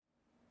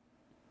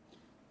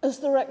As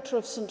the rector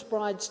of St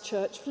Bride's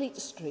Church, Fleet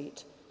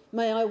Street,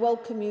 may I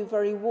welcome you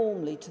very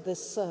warmly to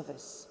this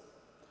service.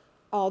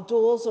 Our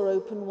doors are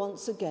open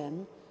once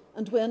again,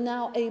 and we're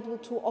now able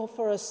to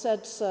offer a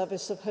said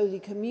service of Holy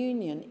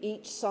Communion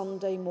each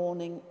Sunday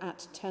morning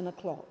at 10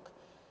 o'clock.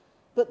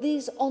 But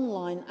these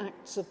online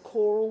acts of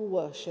choral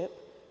worship,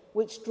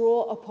 which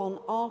draw upon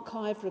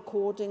archived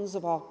recordings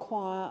of our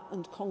choir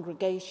and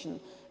congregation,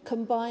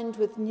 combined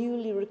with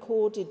newly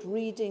recorded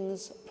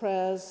readings,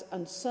 prayers,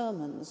 and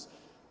sermons,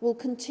 will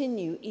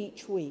continue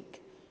each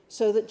week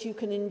so that you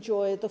can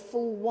enjoy the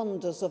full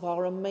wonders of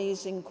our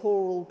amazing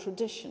choral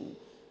tradition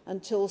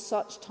until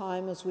such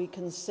time as we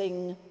can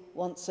sing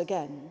once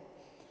again.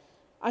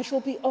 I shall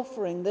be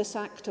offering this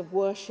act of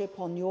worship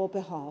on your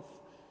behalf,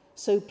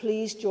 so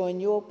please join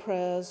your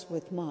prayers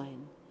with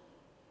mine.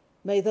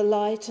 May the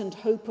light and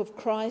hope of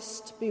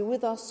Christ be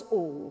with us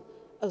all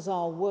as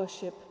our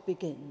worship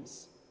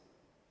begins.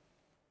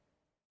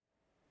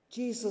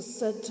 Jesus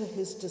said to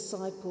his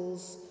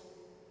disciples,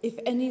 "If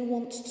any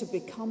want to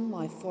become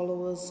my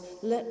followers,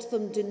 let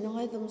them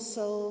deny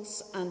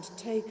themselves and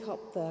take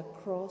up their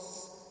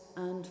cross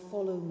and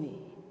follow me."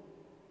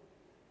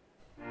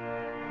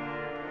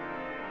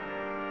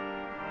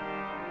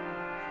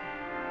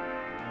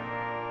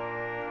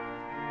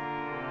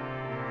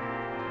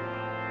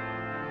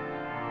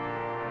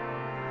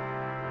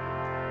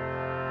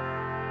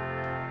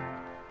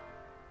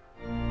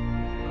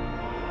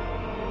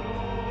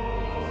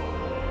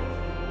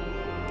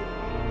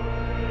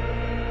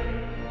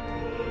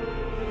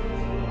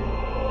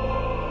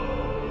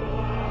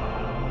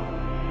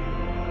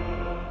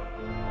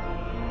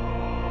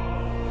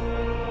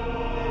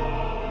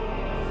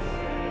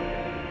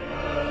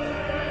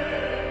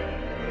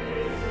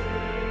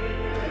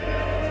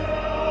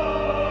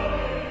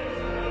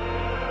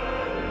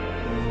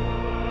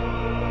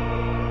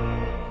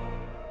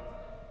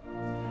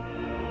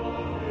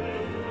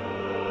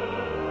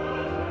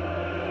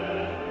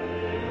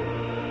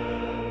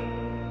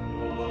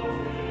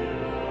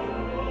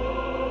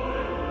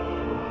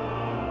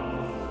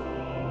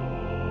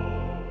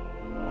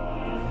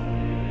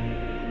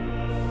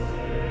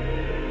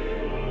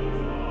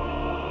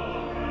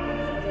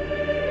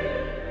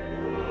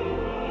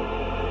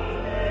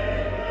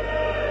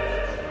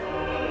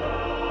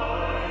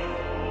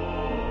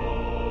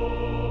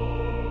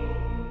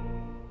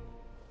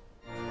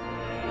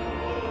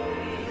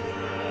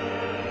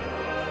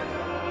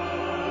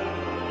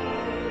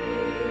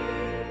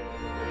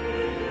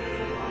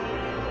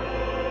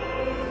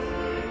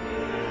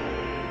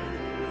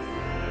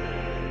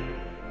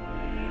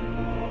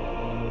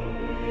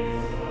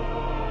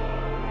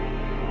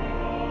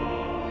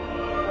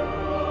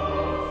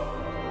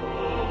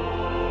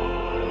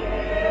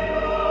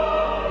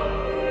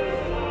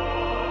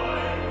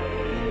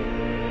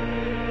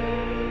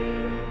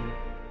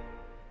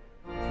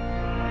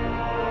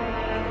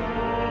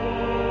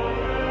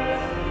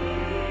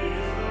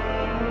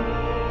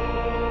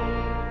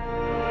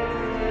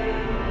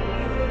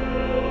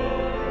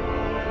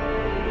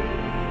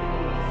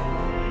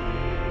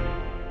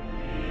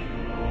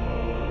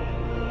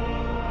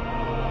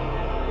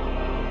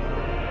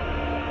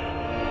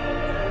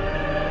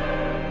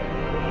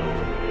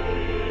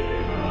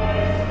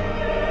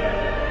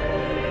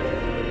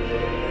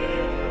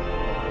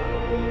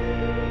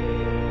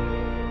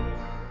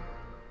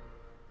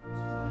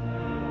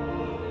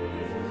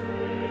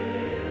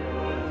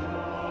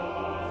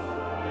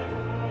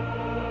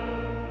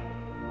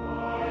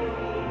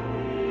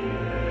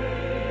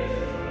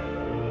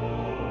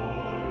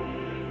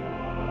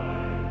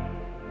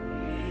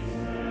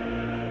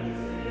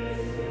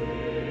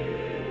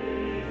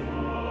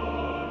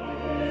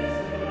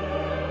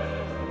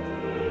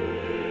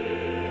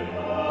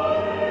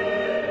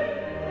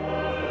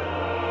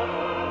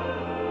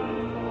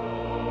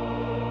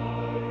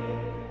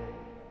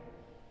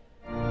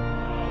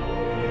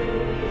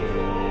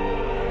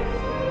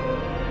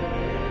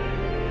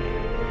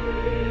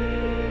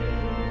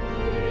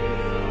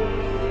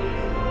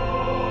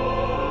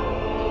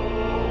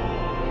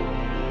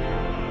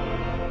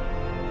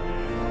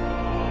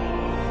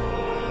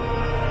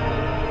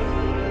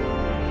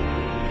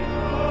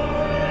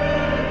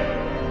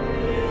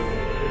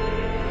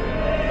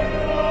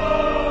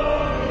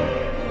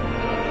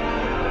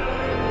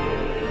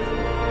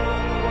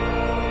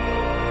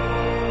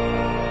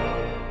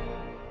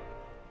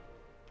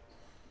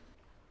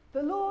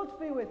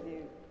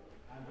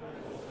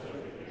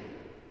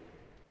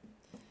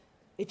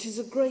 It is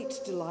a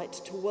great delight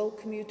to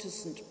welcome you to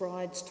St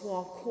Bride's to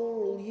our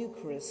choral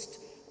Eucharist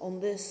on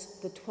this,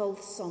 the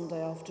 12th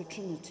Sunday after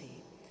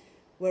Trinity.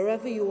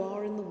 Wherever you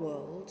are in the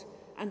world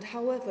and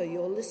however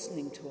you're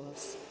listening to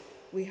us,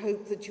 we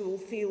hope that you will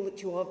feel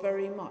that you are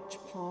very much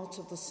part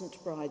of the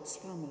St Bride's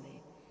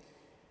family.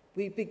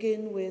 We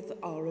begin with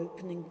our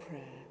opening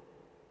prayer.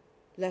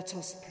 Let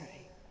us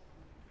pray.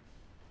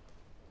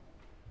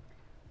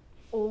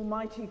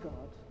 Almighty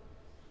God,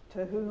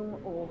 to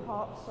whom all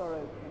hearts are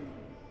open,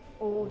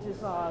 all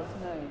desires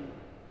known,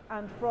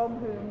 and from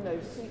whom no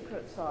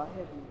secrets are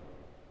hidden,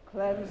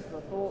 Cleanse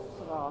the thoughts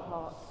of our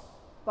hearts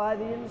by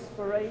the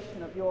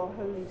inspiration of your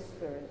Holy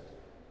Spirit,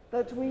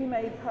 that we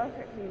may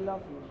perfectly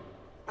love you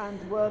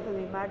and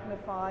worthily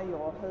magnify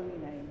your holy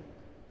name,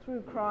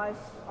 through Christ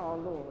our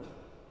Lord.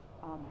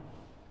 Amen.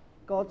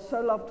 God so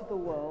loved the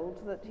world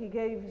that he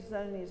gave his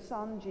only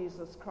Son,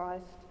 Jesus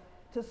Christ,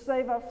 to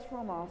save us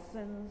from our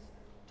sins,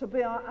 to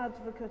be our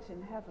advocate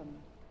in heaven,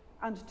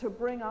 and to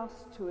bring us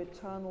to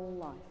eternal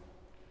life.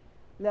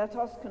 Let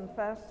us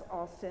confess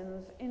our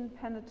sins in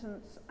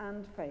penitence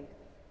and faith,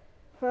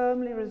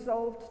 firmly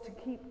resolved to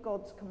keep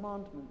God's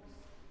commandments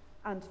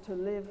and to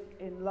live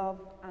in love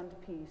and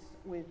peace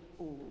with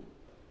all.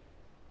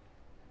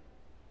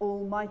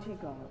 Almighty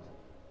God,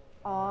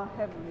 our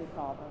Heavenly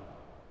Father,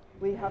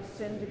 we have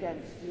sinned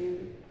against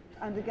you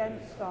and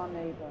against our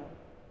neighbour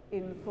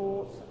in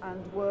thought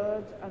and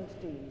word and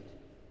deed,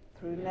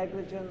 through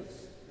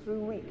negligence, through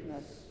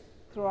weakness,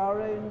 through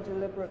our own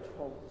deliberate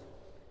fault.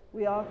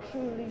 We are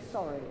truly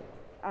sorry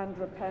and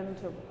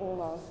repent of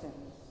all our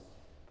sins.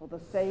 For the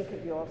sake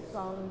of your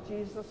Son,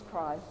 Jesus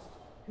Christ,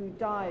 who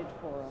died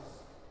for us,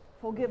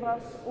 forgive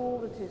us all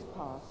that is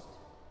past,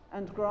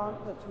 and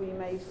grant that we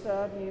may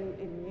serve you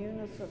in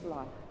newness of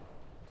life,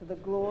 to the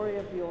glory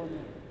of your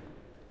name.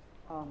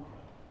 Amen.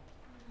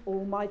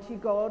 Almighty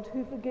God,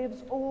 who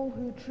forgives all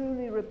who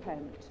truly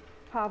repent,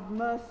 have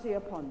mercy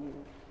upon you,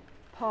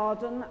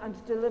 pardon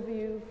and deliver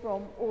you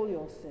from all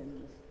your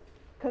sins,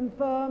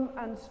 confirm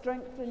and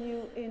strengthen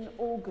you in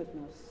all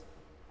goodness,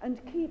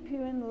 and keep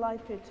you in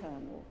life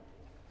eternal,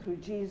 through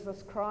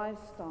Jesus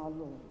Christ our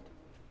Lord.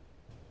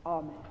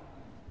 Amen.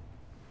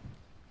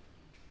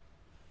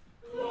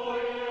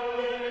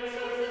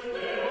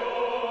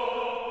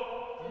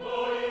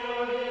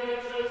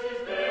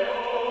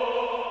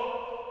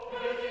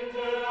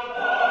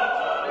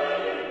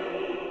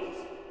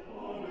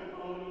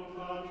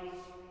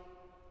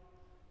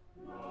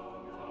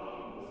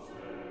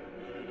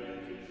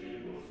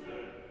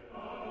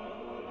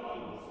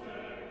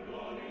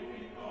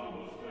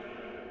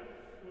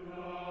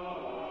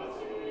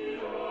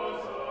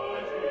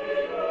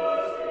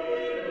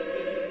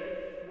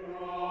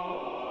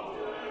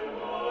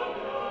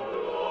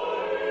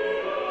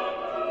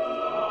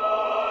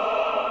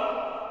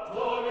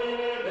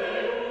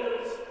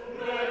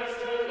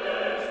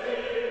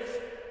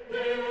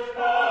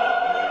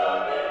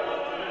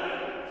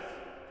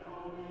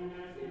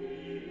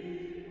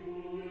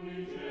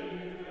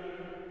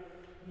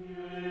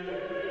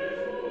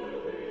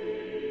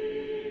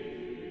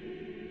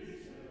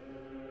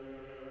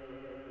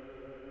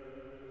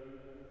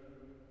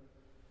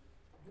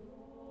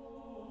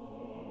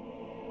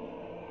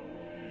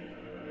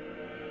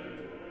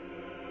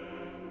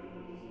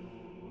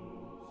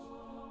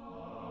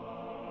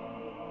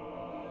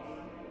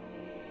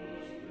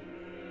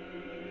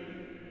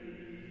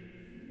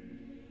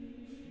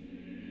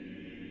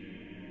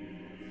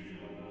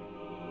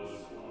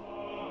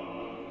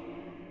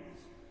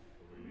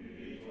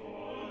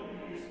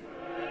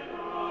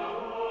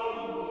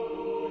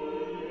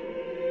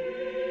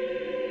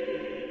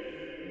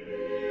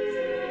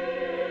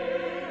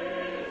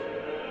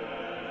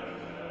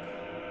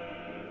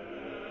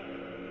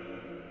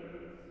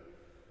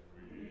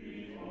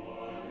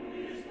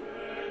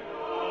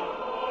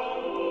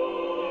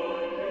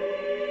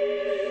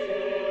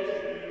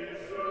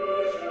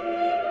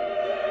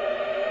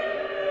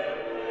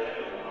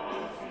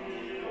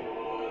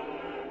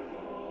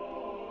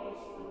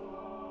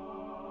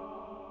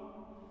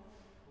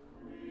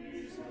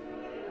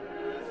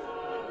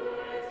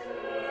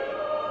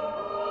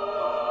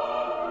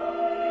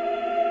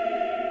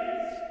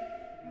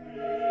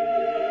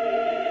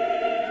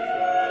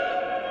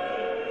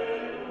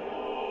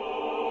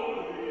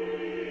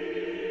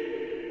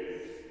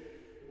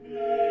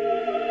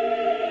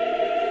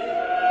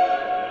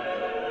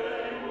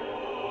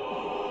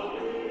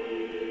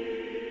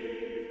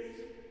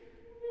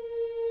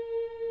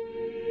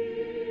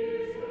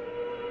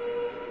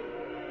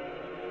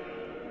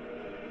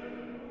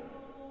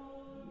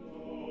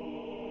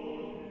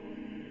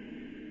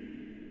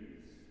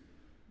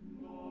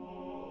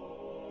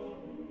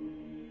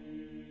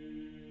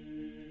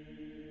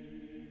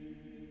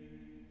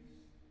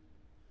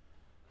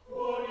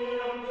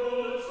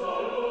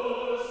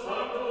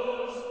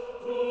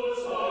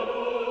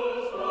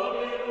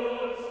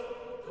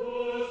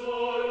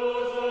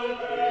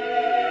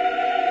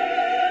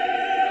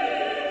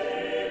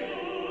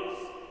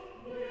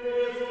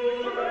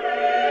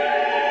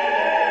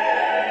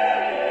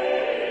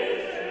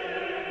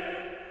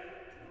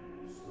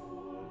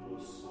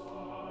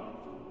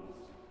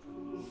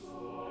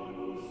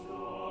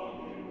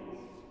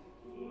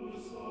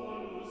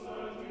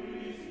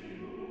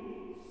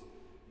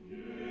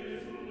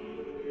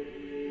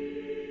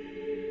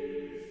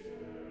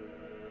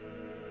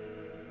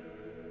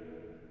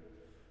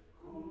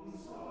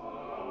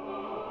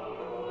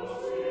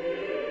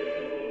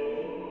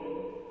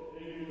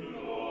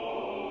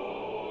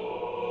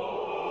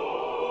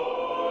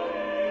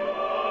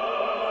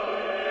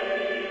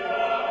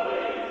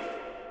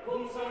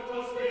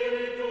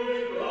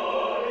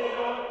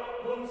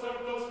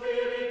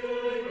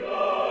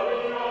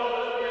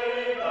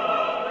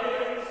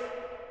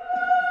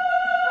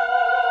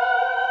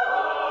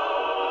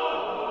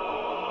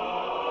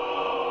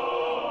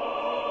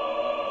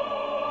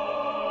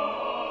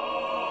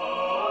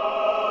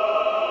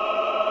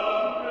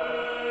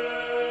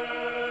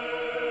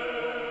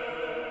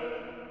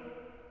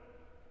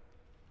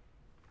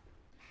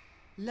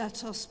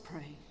 Let us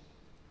pray.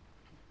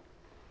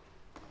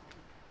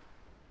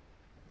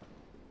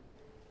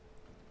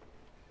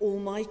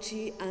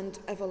 Almighty and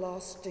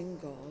everlasting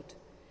God,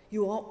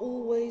 you are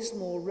always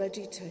more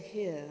ready to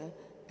hear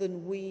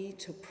than we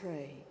to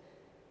pray,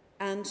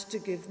 and to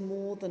give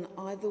more than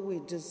either we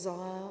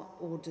desire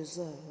or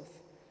deserve.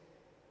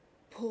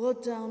 Pour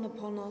down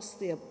upon us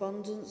the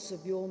abundance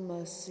of your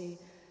mercy,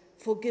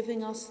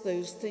 forgiving us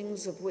those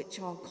things of which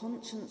our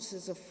conscience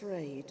is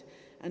afraid,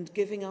 and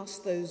giving us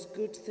those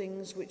good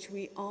things which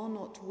we are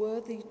not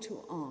worthy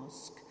to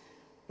ask,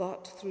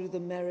 but through the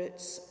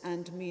merits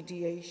and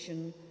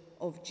mediation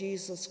of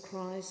Jesus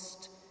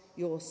Christ,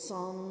 your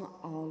Son,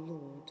 our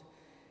Lord,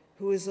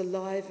 who is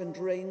alive and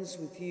reigns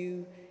with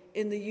you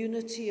in the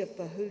unity of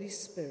the Holy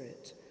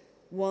Spirit,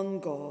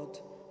 one God,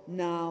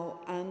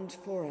 now and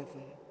forever.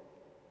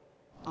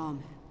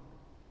 Amen.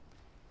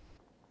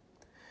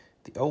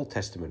 The Old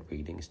Testament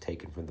reading is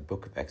taken from the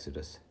book of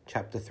Exodus,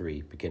 chapter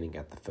 3, beginning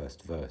at the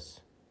first verse.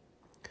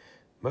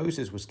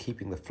 Moses was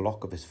keeping the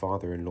flock of his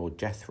father-in-law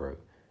Jethro,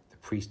 the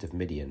priest of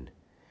Midian.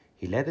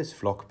 He led his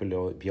flock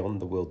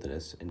beyond the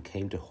wilderness and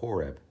came to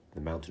Horeb,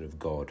 the mountain of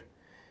God.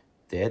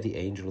 There the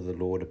angel of the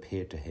Lord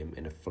appeared to him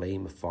in a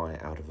flame of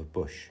fire out of a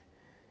bush.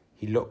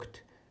 He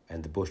looked,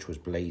 and the bush was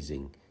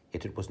blazing,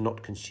 yet it was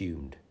not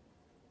consumed.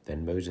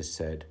 Then Moses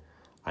said,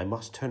 I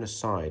must turn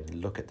aside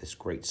and look at this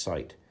great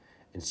sight,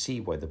 and see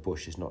why the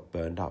bush is not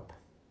burned up.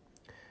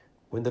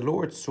 When the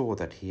Lord saw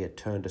that he had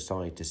turned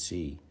aside to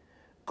see,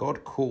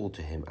 God called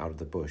to him out of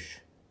the bush,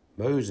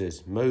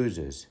 Moses,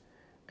 Moses.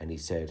 And he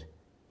said,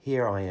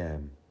 Here I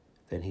am.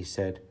 Then he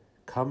said,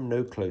 Come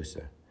no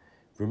closer.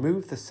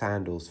 Remove the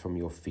sandals from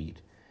your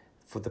feet,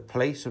 for the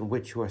place on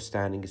which you are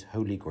standing is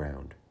holy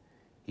ground.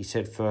 He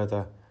said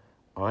further,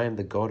 I am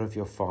the God of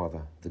your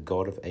father, the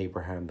God of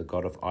Abraham, the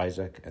God of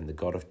Isaac, and the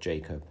God of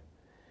Jacob.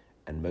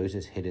 And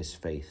Moses hid his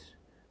face,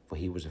 for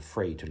he was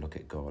afraid to look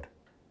at God.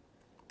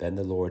 Then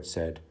the Lord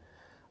said,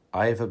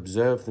 I have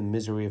observed the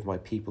misery of my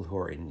people who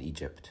are in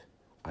Egypt.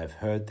 I have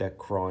heard their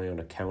cry on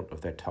account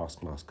of their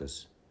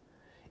taskmasters.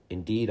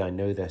 Indeed, I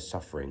know their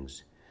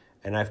sufferings,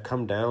 and I have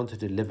come down to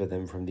deliver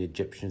them from the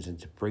Egyptians and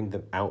to bring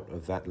them out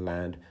of that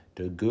land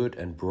to a good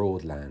and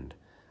broad land,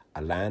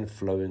 a land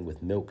flowing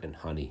with milk and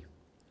honey,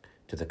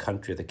 to the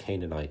country of the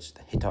Canaanites,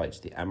 the Hittites,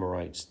 the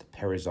Amorites, the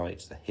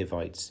Perizzites, the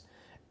Hivites,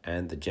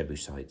 and the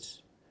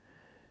Jebusites.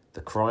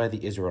 The cry of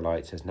the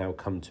Israelites has now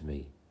come to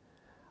me.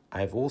 I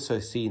have also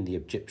seen the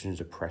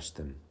Egyptians oppress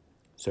them.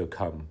 So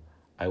come,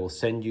 I will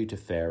send you to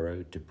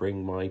Pharaoh to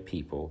bring my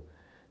people,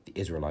 the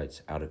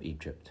Israelites, out of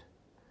Egypt.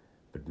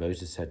 But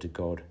Moses said to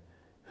God,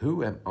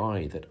 Who am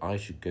I that I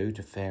should go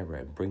to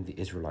Pharaoh and bring the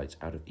Israelites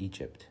out of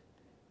Egypt?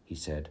 He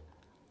said,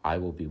 I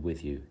will be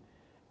with you,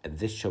 and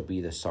this shall be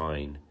the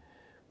sign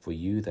for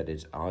you that it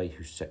is I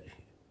who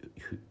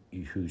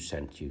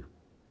sent you.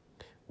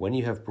 When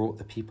you have brought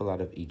the people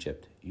out of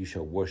Egypt, you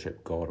shall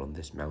worship God on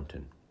this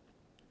mountain.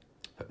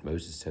 But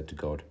Moses said to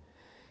God,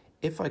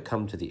 If I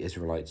come to the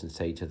Israelites and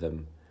say to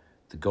them,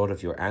 The God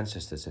of your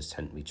ancestors has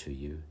sent me to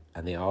you,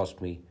 and they ask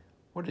me,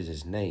 What is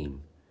his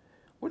name?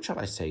 What shall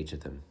I say to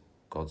them?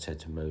 God said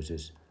to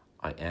Moses,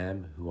 I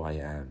am who I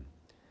am.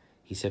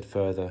 He said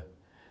further,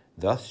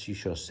 Thus you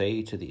shall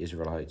say to the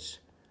Israelites,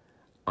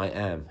 I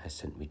am has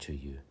sent me to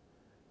you.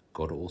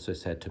 God also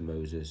said to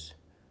Moses,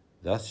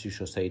 Thus you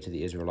shall say to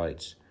the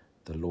Israelites,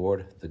 The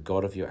Lord, the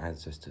God of your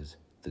ancestors,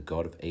 the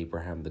God of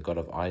Abraham, the God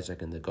of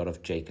Isaac, and the God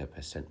of Jacob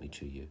has sent me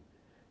to you.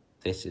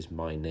 This is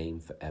my name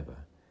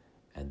forever,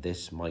 and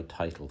this my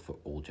title for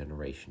all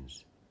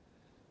generations.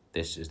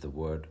 This is the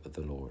word of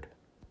the Lord.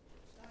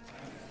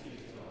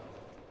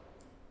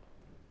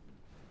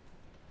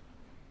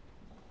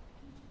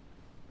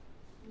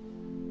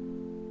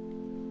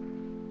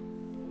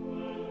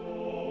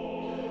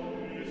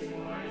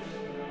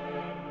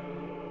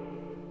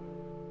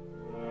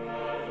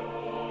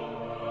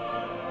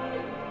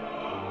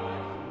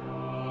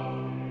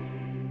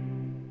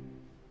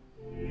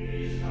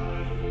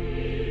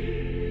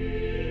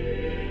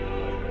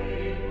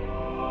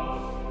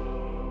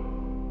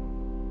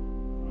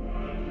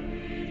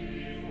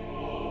 Before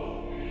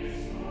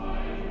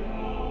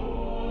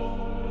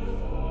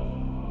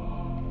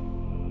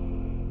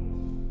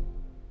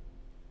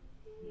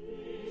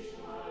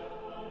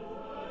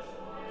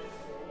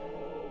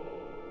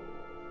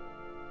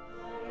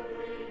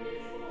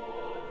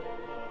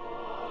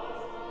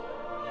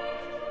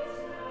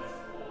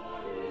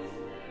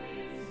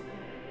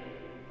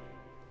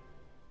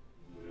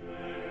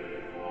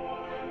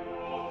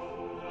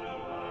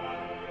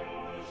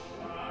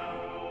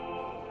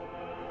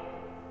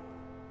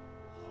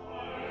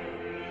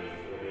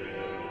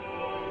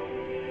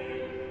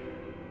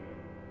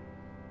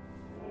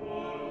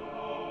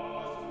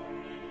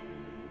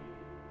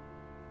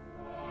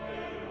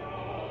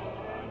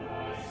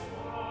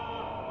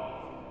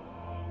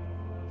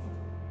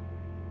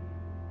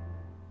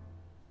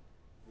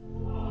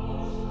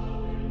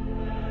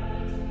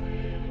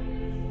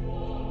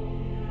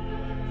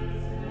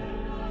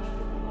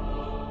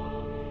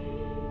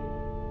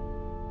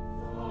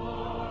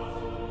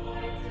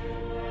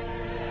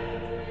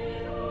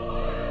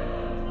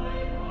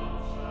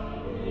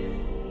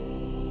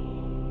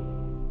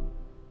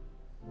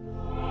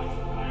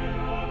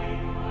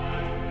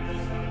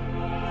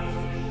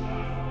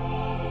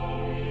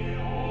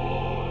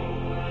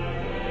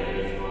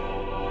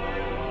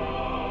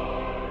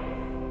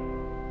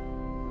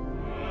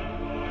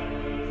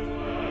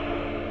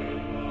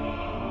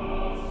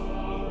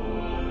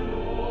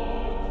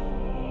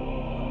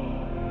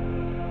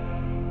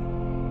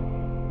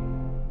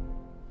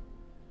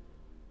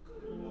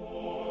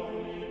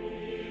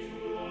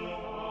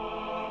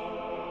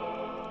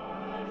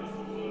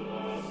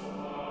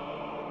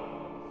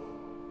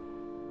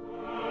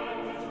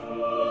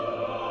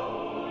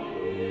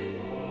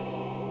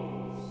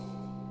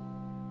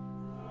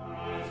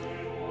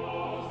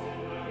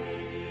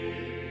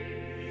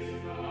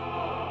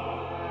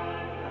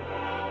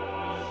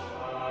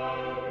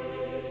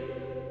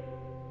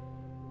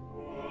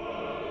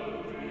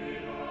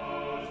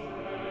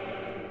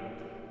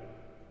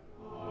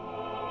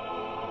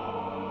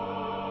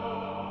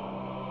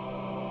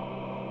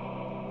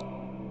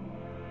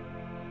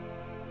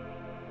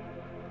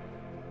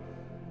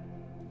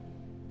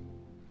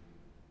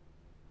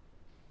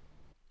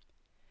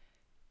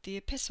The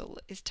epistle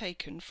is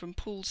taken from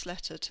Paul's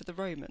letter to the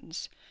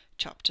Romans,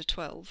 chapter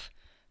 12,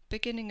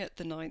 beginning at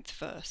the 9th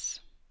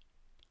verse.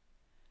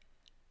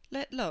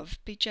 Let love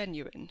be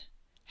genuine.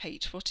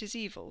 Hate what is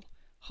evil.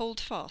 Hold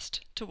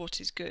fast to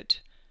what is good.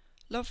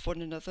 Love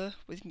one another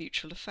with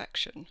mutual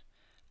affection.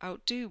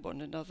 Outdo one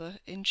another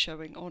in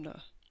showing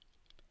honour.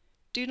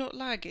 Do not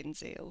lag in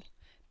zeal.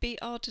 Be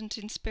ardent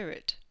in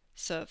spirit.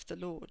 Serve the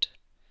Lord.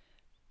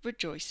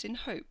 Rejoice in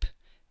hope.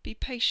 Be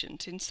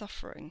patient in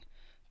suffering.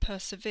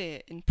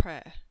 Persevere in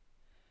prayer.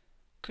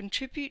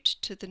 Contribute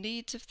to the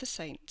needs of the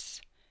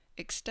saints.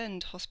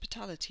 Extend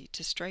hospitality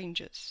to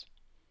strangers.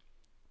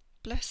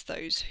 Bless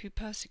those who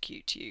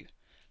persecute you.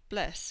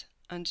 Bless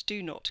and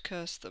do not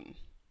curse them.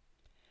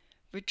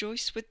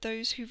 Rejoice with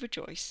those who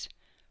rejoice.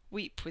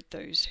 Weep with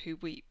those who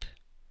weep.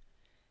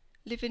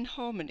 Live in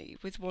harmony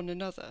with one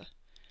another.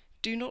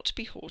 Do not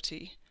be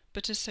haughty,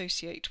 but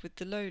associate with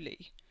the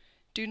lowly.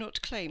 Do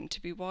not claim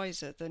to be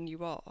wiser than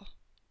you are.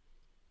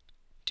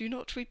 Do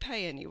not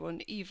repay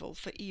anyone evil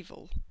for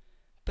evil,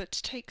 but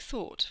take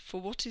thought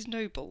for what is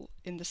noble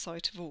in the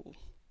sight of all.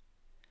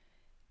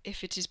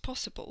 If it is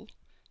possible,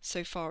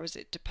 so far as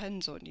it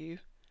depends on you,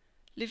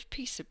 live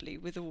peaceably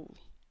with all.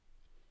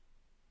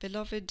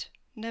 Beloved,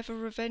 never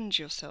revenge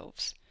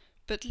yourselves,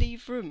 but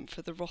leave room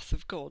for the wrath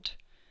of God,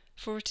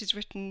 for it is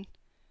written,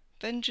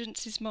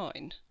 "Vengeance is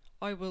mine,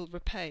 I will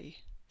repay,"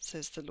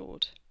 says the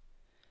Lord.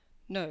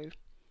 No,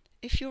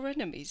 if your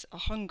enemies are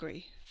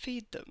hungry,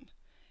 feed them.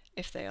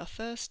 If they are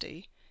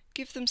thirsty,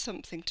 give them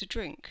something to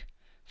drink,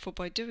 for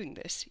by doing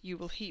this you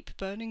will heap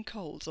burning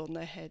coals on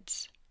their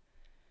heads.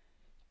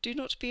 Do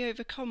not be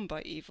overcome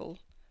by evil,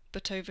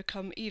 but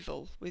overcome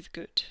evil with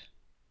good.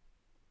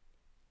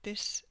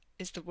 This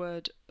is the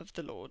word of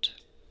the Lord.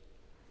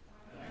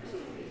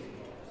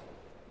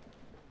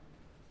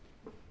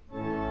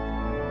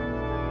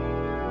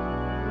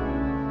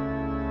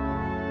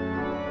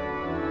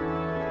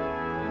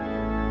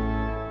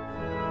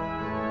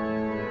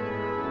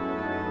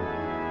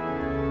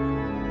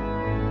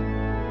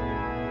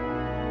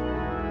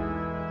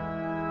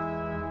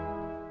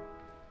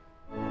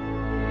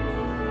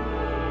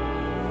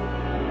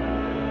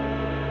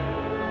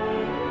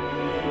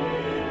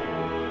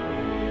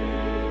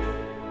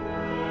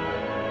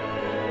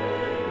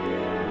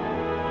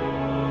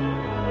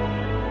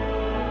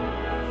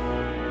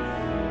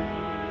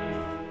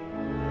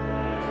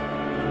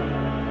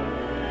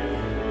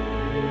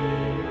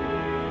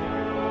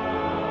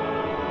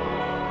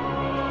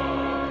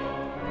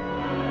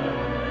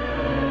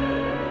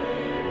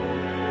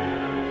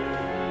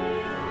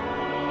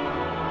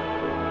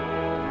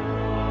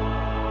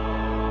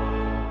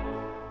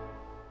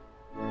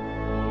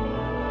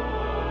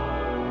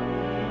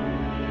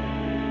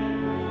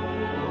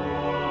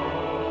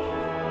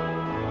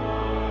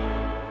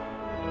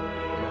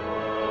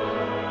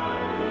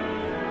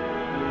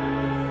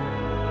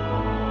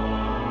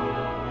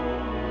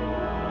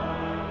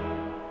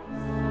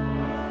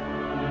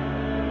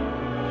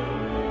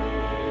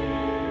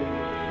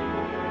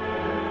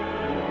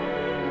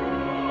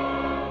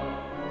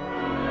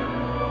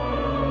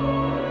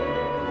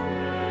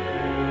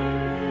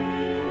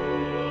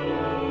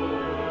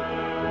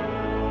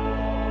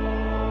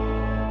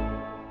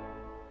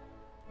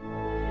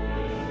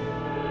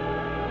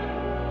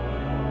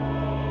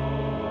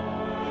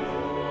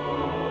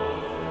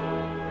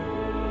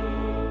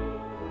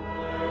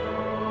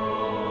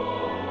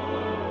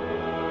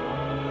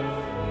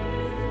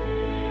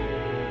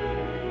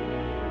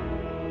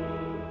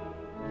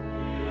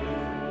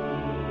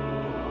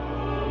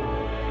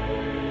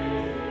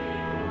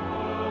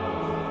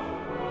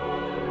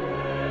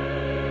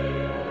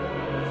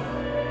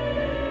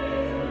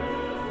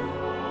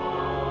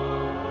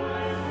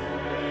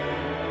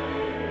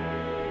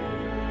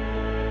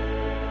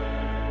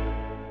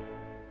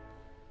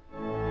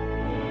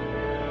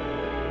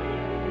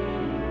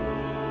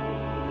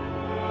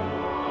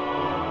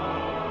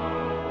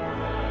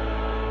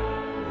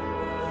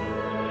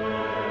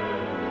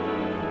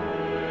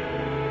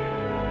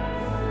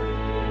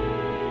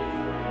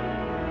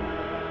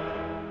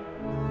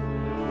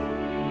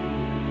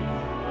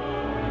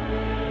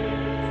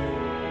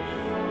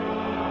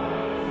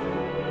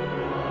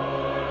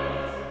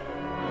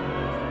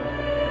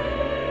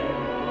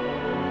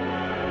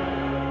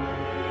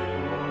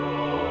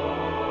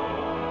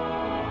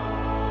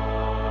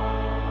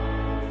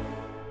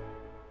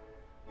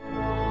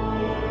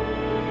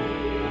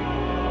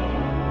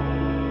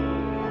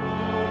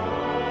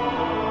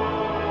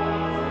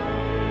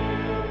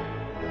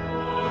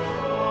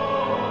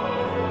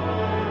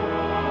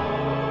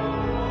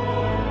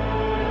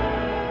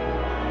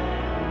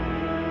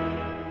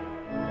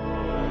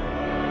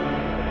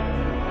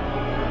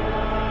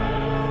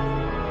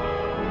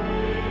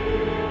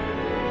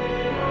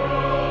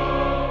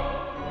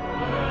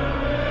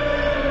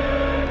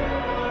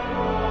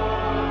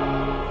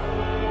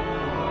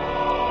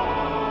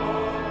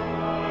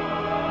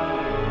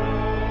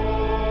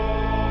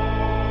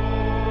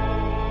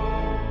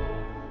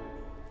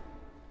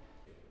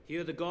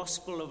 Hear the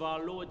gospel of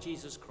our Lord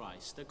Jesus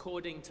Christ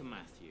according to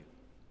Matthew.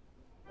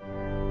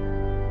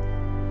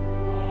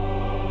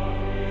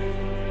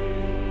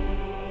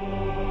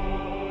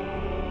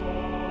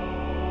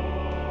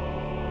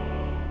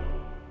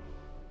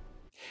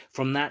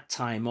 From that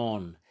time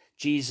on,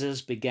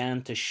 Jesus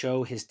began to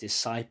show his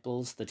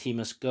disciples that he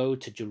must go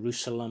to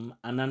Jerusalem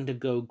and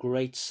undergo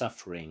great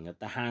suffering at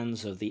the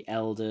hands of the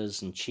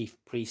elders and chief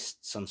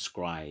priests and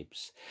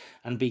scribes,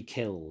 and be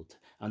killed,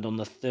 and on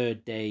the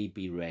third day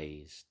be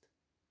raised.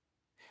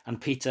 And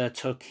Peter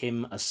took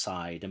him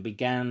aside and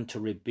began to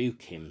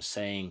rebuke him,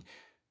 saying,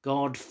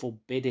 "God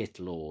forbid it,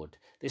 Lord,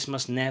 this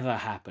must never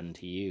happen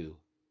to you."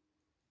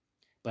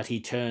 But he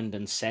turned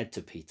and said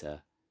to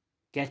Peter,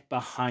 "Get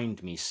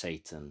behind me,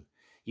 Satan.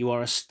 You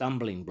are a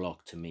stumbling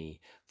block to me,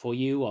 for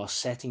you are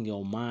setting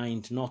your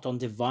mind not on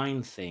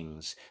divine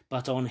things,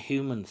 but on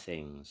human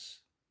things."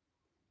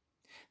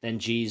 Then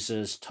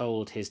Jesus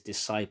told his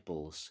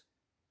disciples,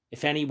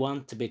 "If any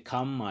want to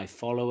become my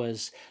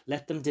followers,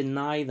 let them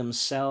deny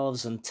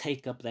themselves and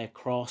take up their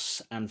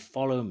cross and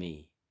follow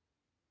me.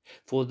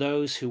 For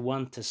those who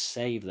want to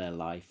save their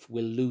life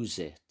will lose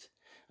it,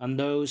 and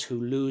those who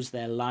lose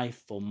their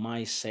life for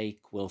my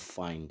sake will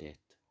find it.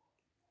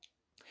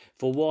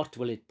 For what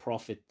will it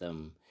profit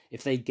them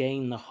if they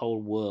gain the whole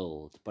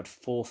world but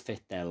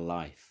forfeit their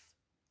life?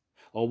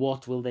 Or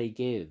what will they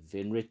give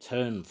in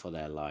return for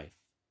their life?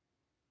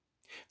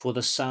 For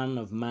the Son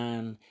of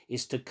Man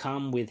is to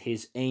come with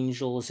his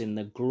angels in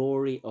the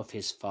glory of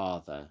his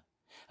Father,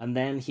 and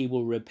then he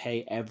will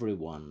repay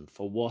everyone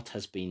for what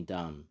has been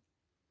done.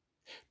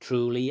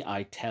 Truly,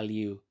 I tell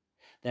you,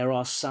 there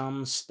are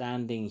some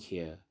standing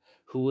here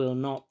who will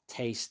not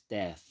taste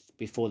death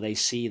before they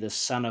see the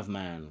Son of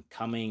Man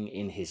coming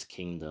in his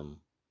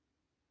kingdom."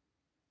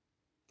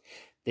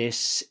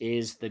 This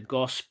is the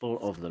gospel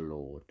of the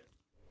Lord.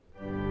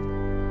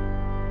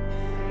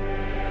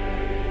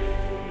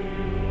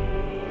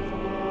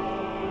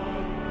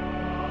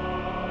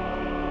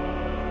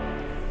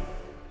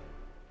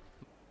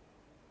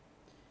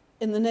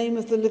 In the name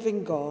of the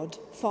living God,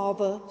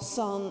 Father,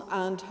 Son,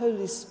 and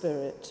Holy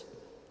Spirit.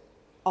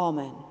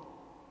 Amen.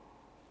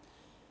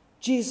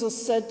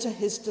 Jesus said to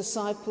his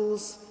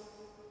disciples,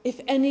 "If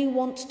any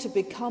want to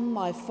become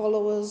my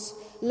followers,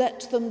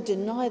 let them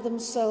deny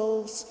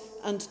themselves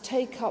and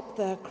take up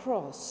their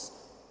cross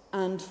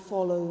and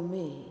follow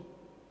me."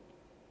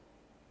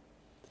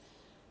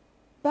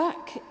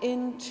 Back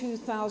in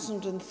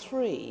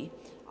 2003,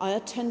 I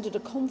attended a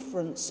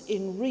conference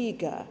in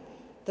Riga,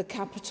 the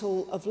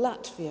capital of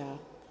Latvia,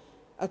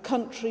 a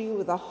country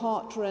with a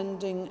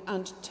heartrending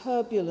and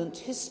turbulent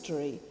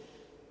history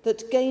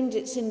that gained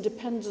its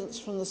independence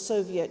from the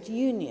Soviet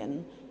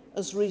Union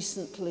as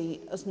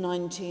recently as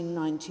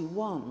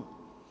 1991.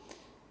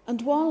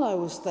 And while I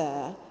was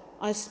there,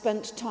 I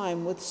spent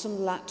time with some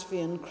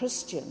Latvian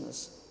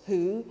Christians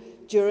who,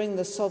 during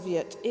the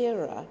Soviet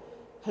era,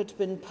 had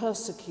been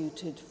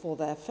persecuted for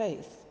their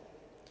faith.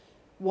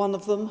 One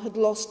of them had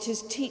lost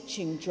his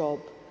teaching job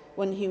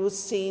when he was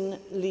seen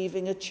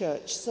leaving a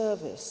church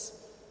service.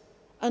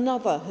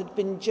 Another had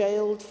been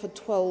jailed for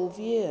 12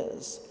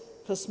 years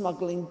for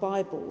smuggling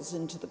Bibles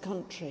into the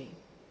country.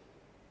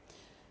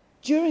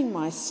 During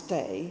my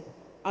stay,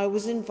 I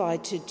was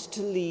invited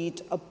to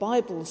lead a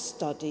Bible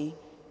study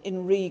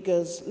in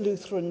Riga's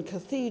Lutheran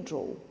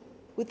Cathedral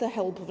with the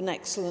help of an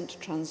excellent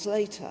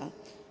translator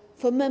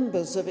for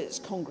members of its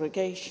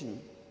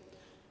congregation.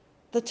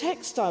 The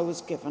text I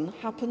was given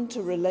happened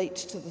to relate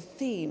to the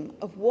theme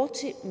of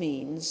what it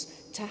means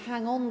to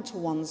hang on to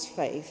one's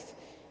faith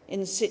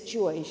in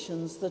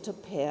situations that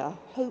appear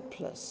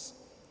hopeless.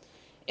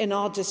 In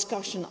our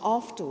discussion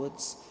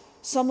afterwards,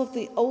 some of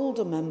the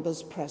older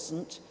members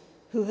present,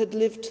 who had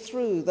lived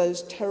through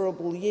those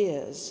terrible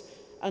years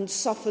and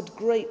suffered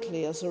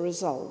greatly as a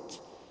result,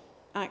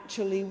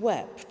 actually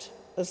wept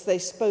as they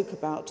spoke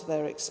about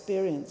their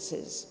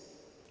experiences.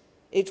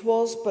 It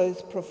was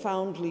both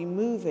profoundly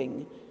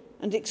moving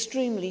and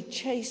extremely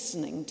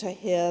chastening to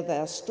hear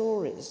their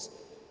stories,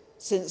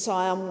 since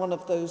I am one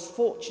of those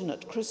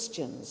fortunate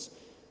Christians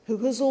who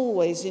has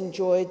always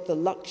enjoyed the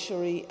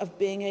luxury of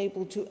being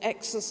able to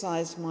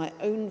exercise my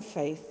own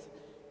faith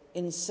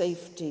in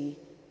safety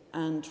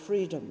and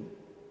freedom.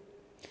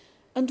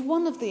 And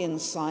one of the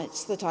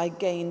insights that I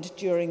gained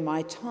during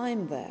my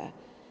time there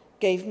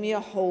gave me a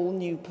whole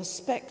new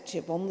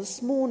perspective on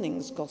this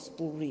morning's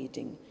gospel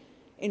reading,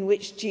 in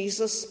which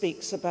Jesus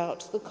speaks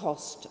about the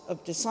cost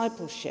of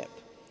discipleship,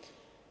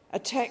 a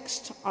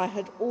text I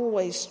had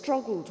always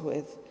struggled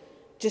with,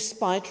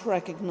 despite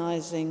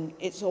recognizing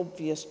its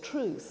obvious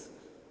truth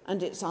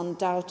and its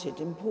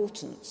undoubted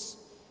importance.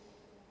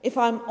 If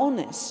I'm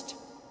honest,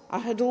 I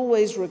had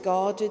always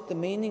regarded the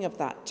meaning of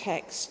that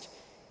text,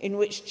 in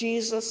which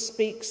Jesus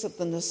speaks of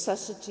the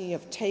necessity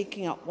of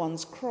taking up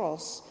one's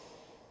cross,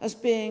 as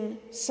being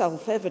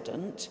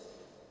self-evident,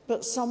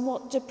 but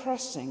somewhat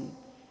depressing.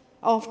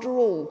 After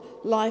all,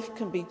 life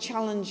can be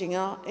challenging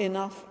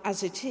enough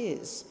as it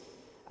is,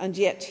 and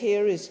yet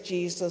here is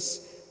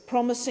Jesus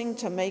promising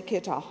to make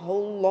it a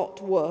whole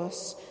lot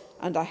worse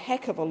and a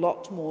heck of a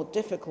lot more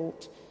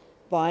difficult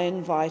by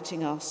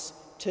inviting us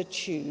to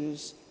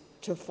choose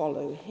to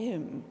follow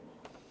him.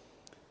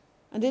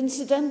 And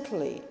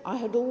incidentally, I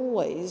had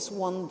always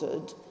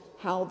wondered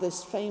how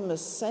this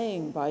famous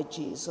saying by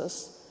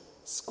Jesus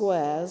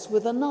squares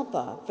with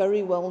another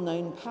very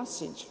well-known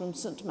passage from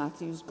St.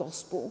 Matthew's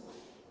Gospel,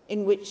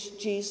 in which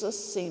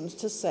Jesus seems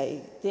to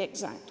say the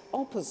exact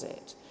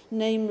opposite,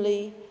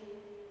 namely,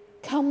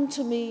 "Come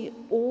to me,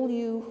 all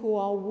you who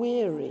are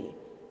weary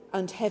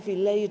and heavy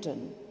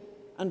laden,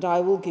 and I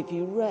will give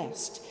you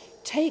rest.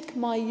 Take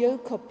my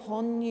yoke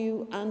upon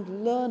you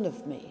and learn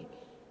of me,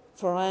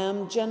 for I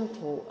am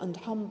gentle and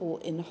humble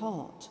in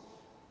heart,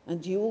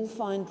 and you will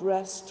find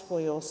rest for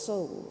your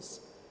souls.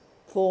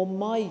 For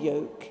my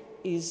yoke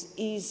is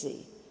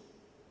easy,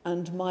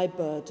 and my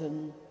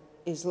burden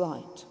is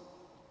light."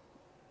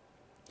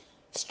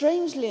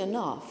 Strangely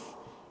enough,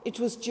 it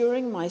was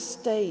during my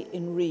stay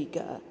in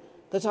Riga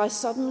that I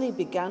suddenly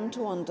began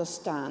to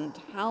understand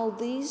how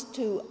these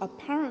two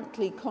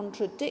apparently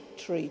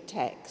contradictory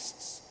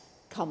texts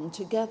come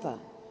together.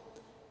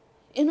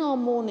 In our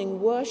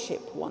morning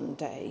worship one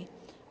day,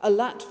 a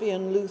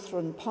Latvian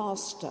Lutheran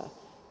pastor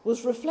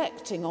was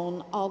reflecting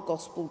on our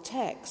gospel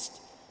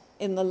text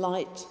in the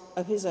light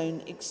of his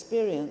own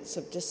experience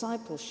of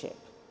discipleship.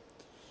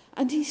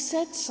 And he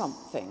said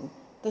something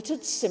that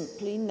had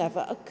simply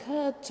never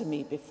occurred to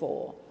me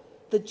before,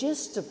 the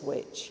gist of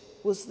which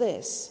was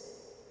this.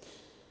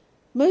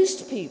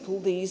 Most people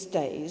these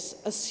days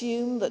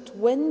assume that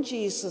when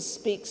Jesus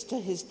speaks to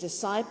his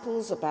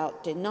disciples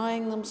about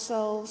denying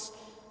themselves,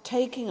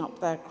 taking up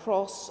their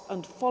cross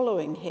and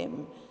following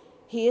him,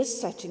 he is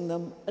setting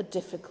them a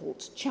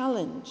difficult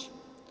challenge.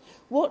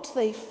 What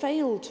they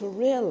fail to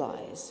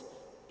realize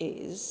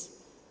is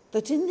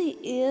that in the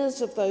ears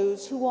of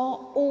those who are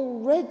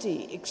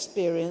already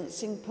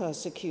experiencing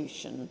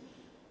persecution,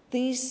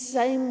 these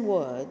same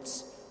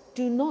words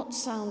do not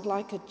sound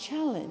like a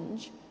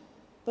challenge,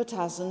 but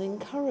as an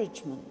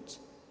encouragement,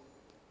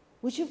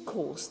 which of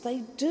course they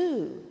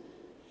do.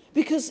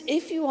 Because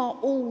if you are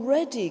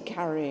already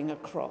carrying a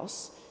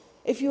cross,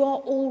 if you are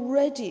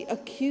already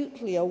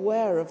acutely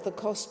aware of the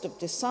cost of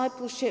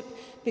discipleship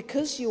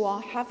because you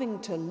are having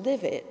to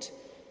live it,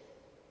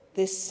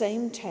 this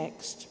same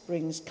text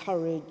brings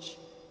courage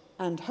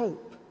and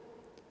hope.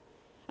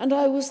 And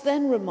I was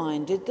then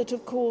reminded that,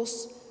 of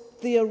course,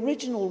 the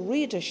original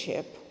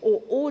readership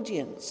or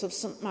audience of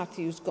St.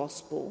 Matthew's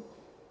Gospel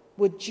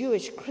were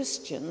Jewish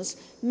Christians,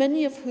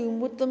 many of whom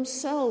would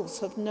themselves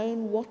have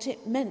known what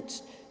it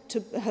meant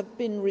to have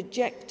been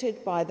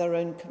rejected by their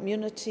own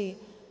community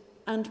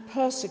and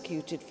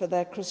persecuted for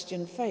their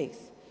Christian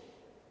faith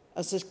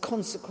as a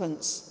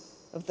consequence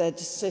of their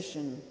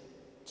decision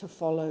to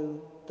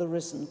follow the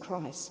risen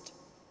Christ.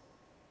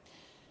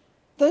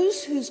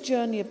 Those whose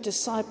journey of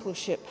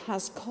discipleship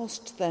has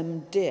cost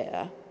them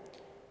dear,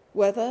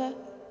 whether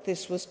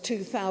this was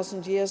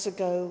 2,000 years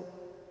ago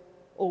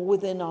or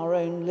within our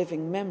own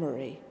living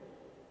memory,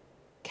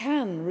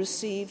 can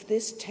receive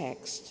this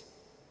text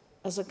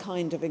as a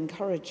kind of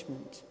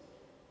encouragement,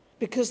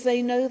 because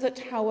they know that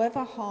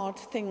however hard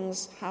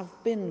things have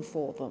been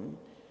for them,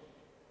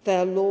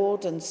 their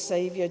Lord and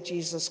Saviour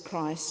Jesus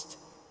Christ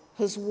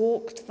has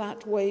walked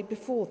that way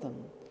before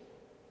them,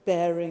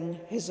 bearing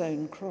his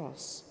own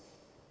cross.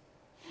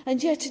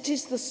 And yet it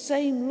is the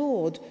same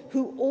Lord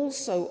who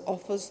also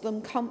offers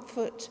them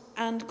comfort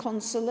and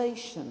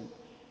consolation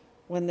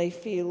when they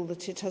feel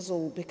that it has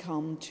all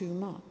become too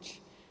much.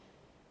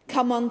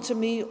 "Come unto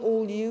me,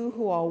 all you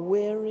who are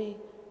weary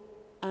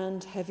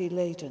and heavy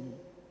laden."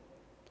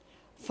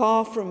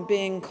 Far from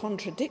being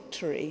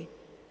contradictory,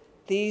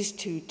 these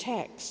two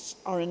texts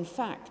are in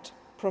fact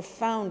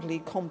profoundly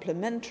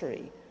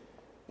complementary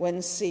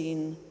when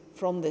seen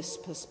from this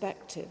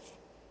perspective.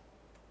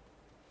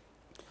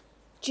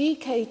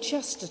 G.K.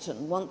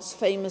 Chesterton once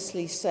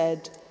famously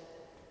said,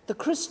 "The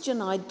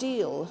Christian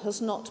ideal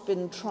has not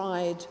been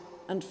tried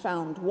and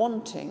found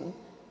wanting,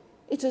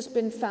 it has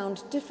been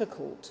found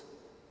difficult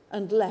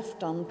and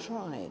left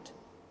untried."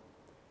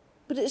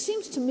 But it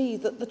seems to me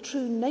that the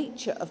true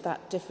nature of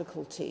that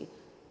difficulty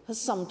has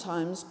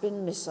sometimes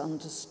been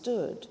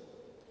misunderstood.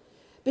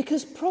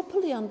 Because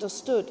properly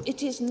understood,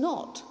 it is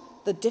not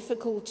the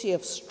difficulty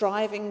of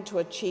striving to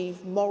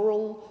achieve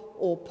moral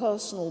or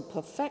personal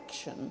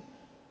perfection,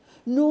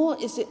 nor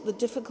is it the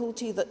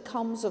difficulty that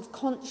comes of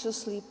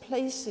consciously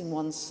placing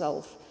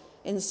oneself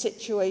in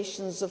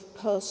situations of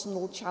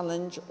personal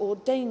challenge or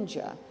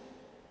danger,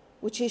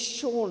 which is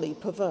surely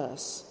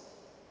perverse,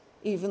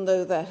 even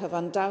though there have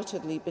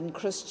undoubtedly been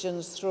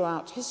Christians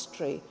throughout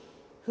history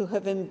who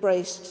have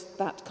embraced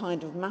that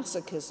kind of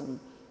masochism,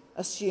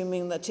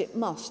 assuming that it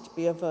must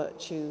be a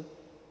virtue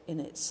in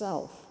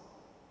itself.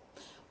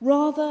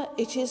 Rather,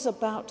 it is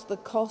about the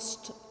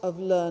cost of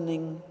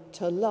learning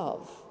to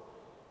love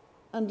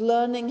and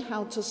learning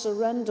how to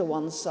surrender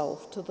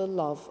oneself to the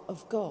love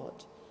of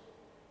God.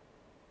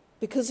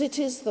 Because it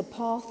is the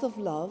path of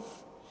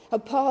love, a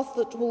path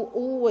that will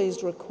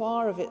always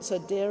require of its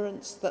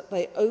adherents that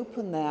they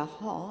open their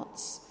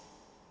hearts,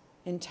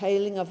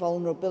 entailing a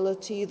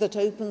vulnerability that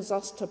opens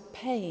us to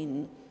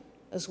pain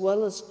as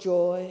well as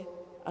joy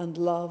and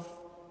love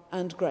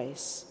and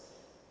grace,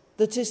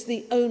 that is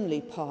the only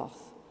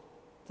path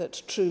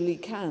that truly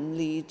can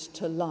lead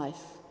to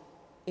life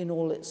in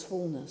all its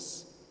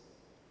fullness.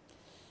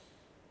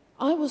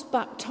 I was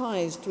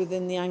baptized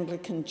within the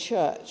Anglican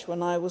Church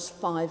when I was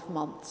 5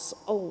 months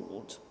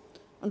old,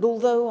 and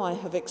although I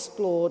have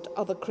explored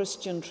other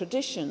Christian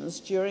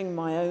traditions during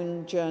my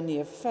own journey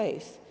of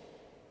faith,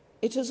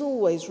 it has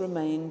always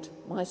remained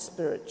my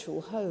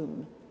spiritual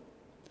home.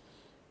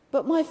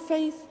 But my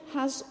faith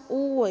has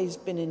always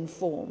been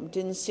informed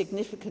in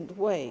significant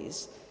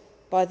ways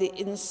by the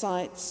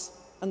insights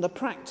and the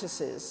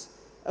practices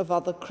of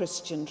other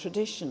Christian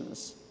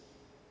traditions.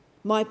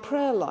 My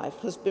prayer life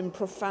has been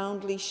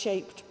profoundly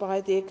shaped by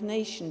the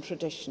Ignatian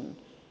tradition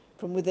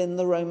from within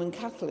the Roman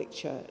Catholic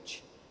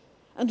Church,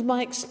 and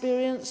my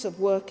experience of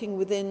working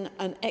within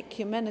an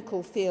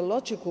ecumenical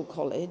theological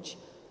college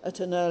at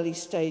an early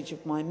stage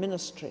of my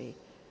ministry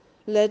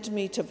led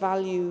me to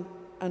value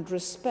and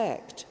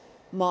respect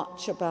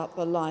much about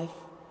the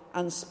life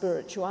and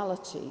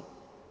spirituality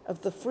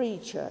of the free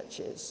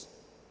churches.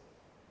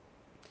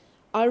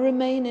 I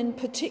remain in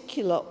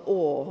particular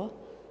awe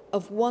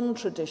of one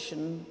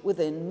tradition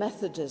within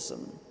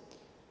Methodism,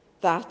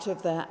 that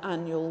of their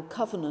annual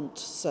covenant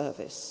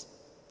service.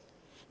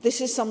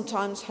 This is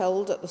sometimes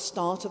held at the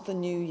start of the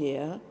new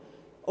year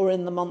or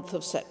in the month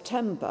of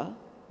September,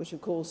 which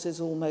of course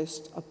is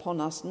almost upon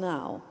us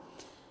now,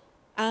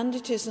 and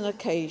it is an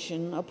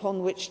occasion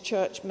upon which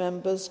church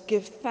members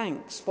give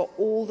thanks for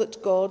all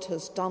that God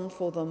has done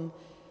for them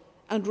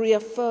and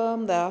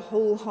reaffirm their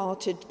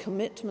wholehearted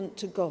commitment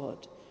to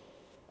God,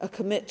 a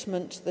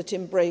commitment that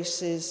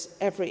embraces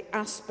every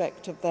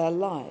aspect of their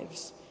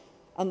lives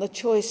and the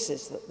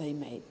choices that they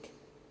make.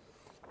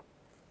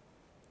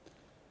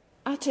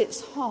 At its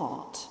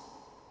heart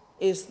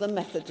is the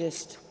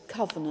Methodist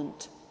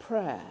covenant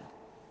prayer.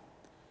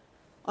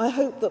 I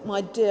hope that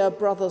my dear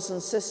brothers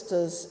and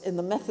sisters in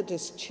the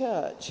Methodist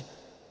Church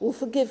will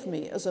forgive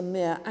me as a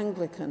mere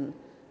Anglican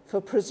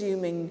for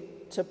presuming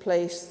to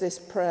place this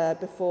prayer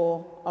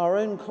before our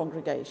own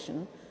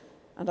congregation,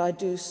 and I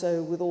do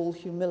so with all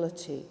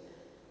humility.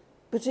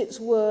 But its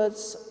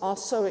words are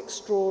so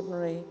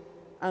extraordinary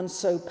and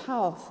so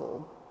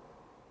powerful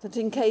that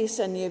in case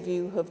any of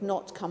you have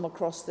not come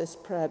across this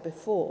prayer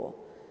before,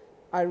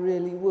 I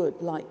really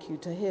would like you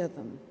to hear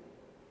them.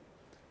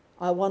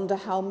 I wonder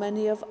how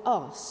many of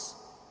us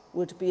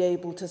would be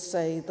able to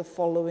say the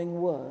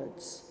following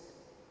words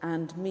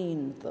and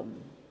mean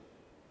them.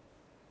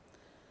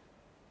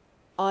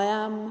 I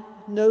am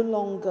no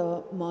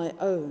longer my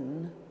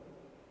own,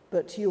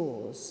 but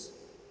yours.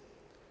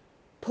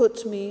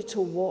 Put me to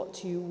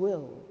what you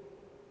will.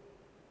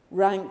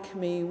 Rank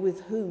me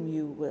with whom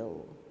you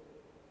will.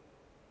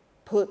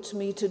 Put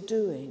me to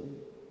doing.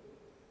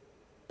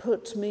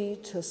 Put me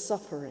to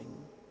suffering.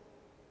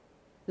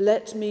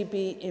 Let me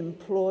be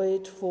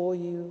employed for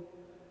you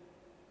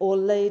or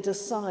laid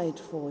aside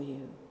for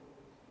you,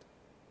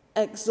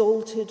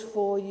 exalted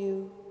for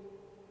you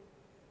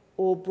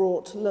or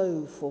brought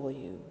low for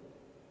you.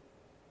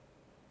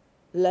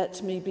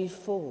 Let me be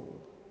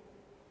full.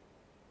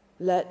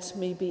 Let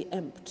me be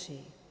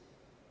empty.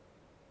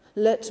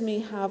 Let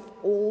me have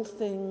all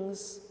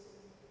things.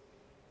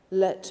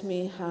 Let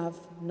me have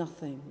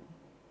nothing.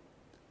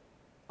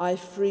 I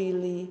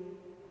freely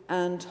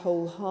and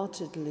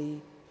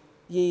wholeheartedly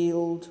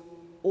yield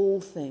all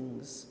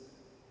things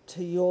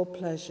to your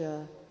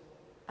pleasure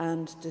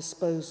and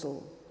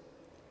disposal.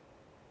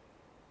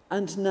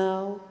 And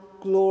now,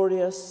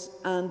 glorious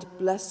and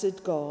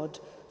blessed God,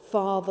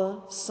 Father,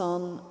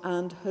 Son,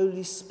 and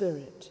Holy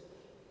Spirit,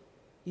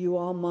 you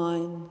are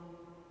mine,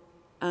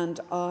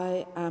 and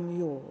I am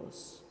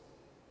yours.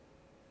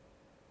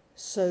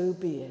 So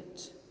be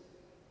it.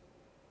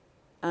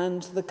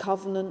 And the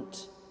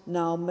covenant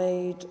now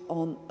made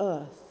on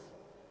earth,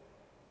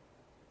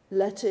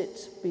 let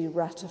it be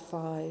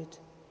ratified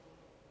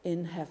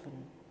in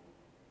heaven.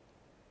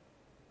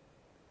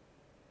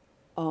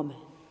 Amen.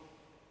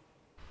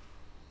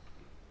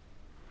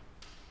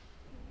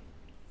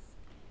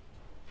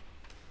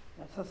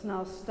 Let us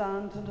now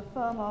stand and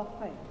affirm our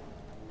faith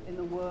in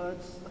the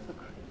words of the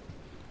Creed.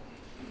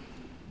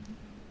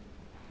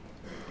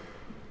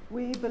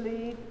 We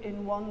believe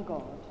in one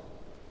God,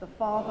 the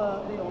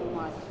Father, the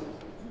Almighty,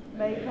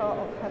 maker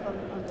of heaven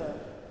and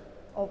earth,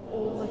 of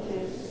all that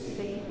is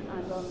seen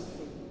and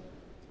unseen.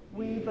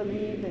 We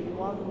believe in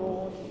one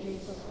Lord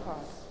Jesus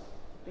Christ,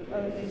 the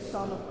only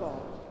Son of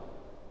God,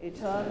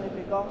 eternally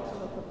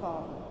begotten of the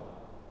Father,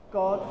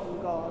 God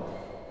from God,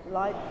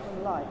 light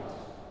from light,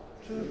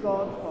 true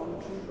God from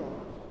true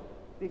God,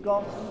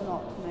 begotten,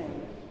 not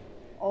made,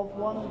 of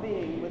one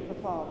being with the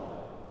Father.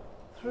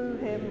 Through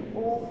him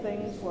all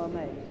things were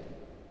made.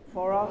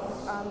 For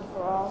us and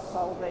for our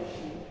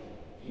salvation,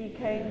 he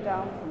came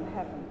down from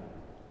heaven,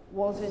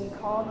 was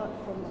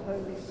incarnate from the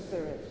Holy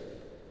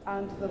Spirit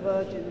and the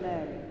Virgin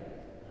Mary,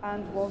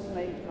 and was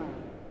made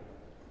man.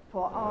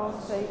 For our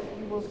sake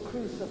he was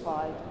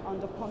crucified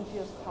under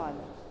Pontius Pilate.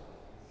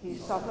 He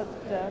suffered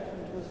death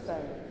and was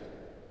buried.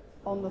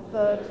 On the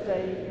third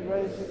day he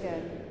rose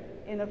again,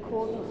 in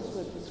accordance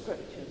with the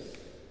Scriptures.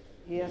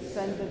 He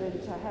ascended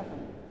into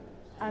heaven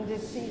and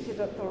is seated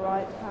at the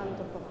right hand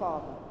of the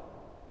Father.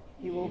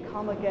 He will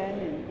come again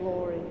in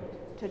glory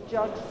to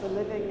judge the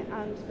living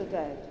and the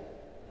dead,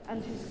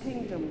 and his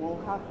kingdom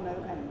will have no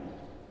end.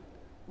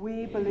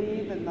 We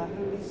believe in the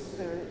Holy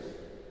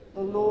Spirit,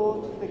 the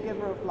Lord, the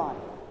giver of life,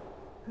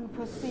 who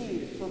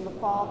proceeds from the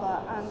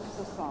Father and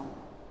the Son,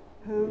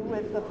 who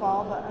with the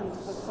Father and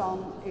the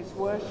Son is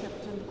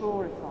worshipped and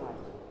glorified,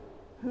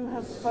 who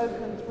has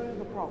spoken through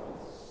the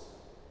prophets.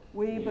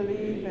 We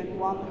believe in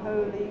one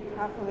holy,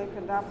 Catholic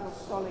and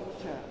Apostolic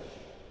Church.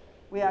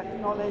 We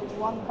acknowledge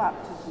one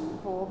baptism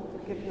for the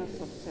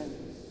forgiveness of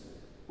sins.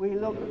 We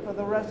look for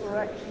the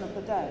resurrection of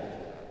the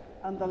dead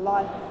and the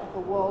life of the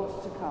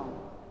world to come.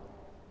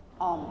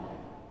 Amen.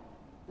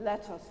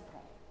 Let us pray.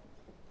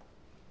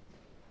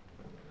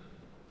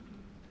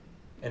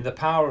 In the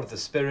power of the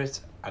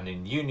Spirit and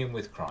in union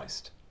with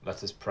Christ,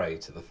 let us pray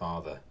to the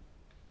Father.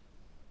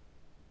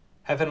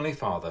 Heavenly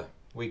Father,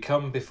 we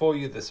come before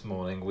you this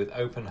morning with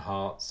open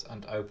hearts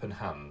and open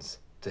hands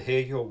to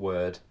hear your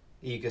word,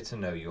 eager to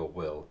know your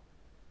will.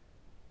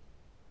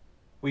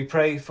 We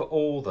pray for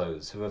all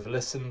those who have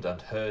listened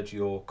and heard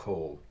your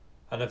call,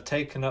 and have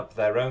taken up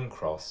their own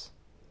cross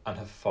and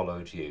have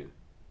followed you.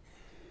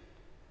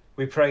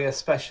 We pray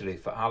especially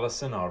for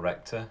Alison, our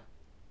rector,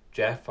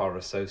 Jeff, our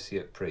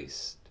associate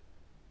priest,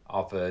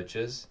 our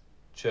vergers,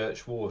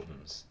 church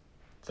wardens,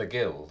 the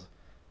guild,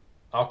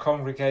 our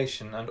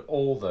congregation and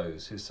all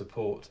those who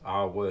support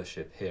our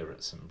worship here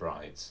at St.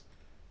 Bride's.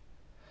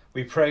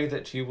 We pray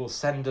that you will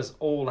send us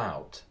all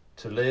out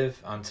to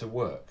live and to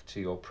work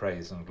to your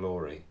praise and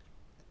glory.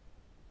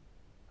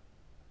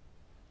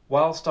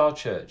 Whilst our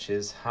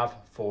churches have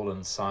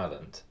fallen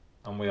silent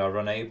and we are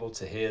unable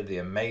to hear the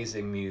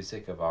amazing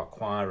music of our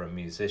choir and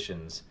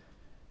musicians,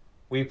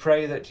 we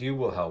pray that you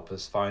will help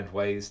us find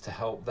ways to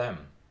help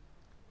them,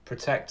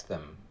 protect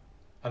them,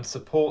 and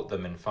support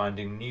them in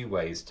finding new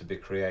ways to be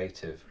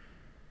creative.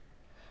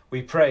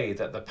 We pray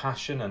that the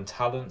passion and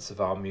talents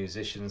of our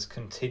musicians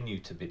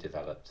continue to be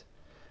developed,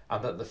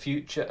 and that the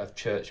future of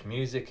church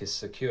music is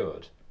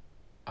secured,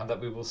 and that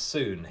we will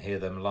soon hear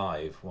them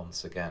live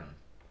once again.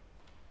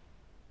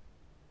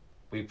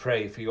 We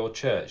pray for your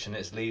church and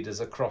its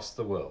leaders across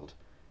the world,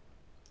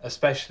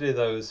 especially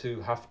those who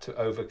have to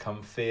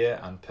overcome fear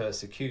and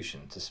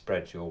persecution to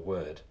spread your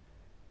word.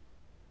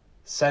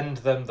 Send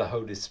them the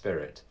Holy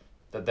Spirit,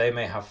 that they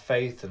may have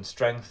faith and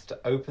strength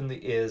to open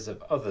the ears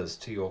of others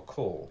to your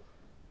call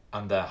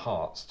and their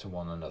hearts to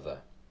one another.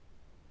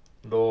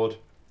 Lord,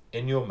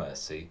 in your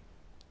mercy,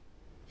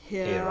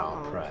 hear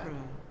our prayer.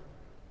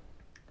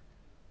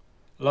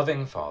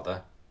 Loving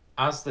Father,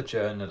 as the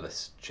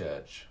Journalist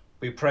Church,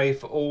 we pray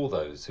for all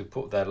those who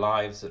put their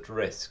lives at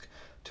risk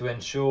to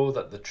ensure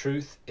that the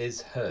truth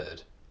is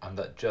heard and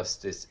that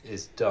justice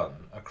is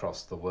done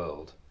across the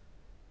world.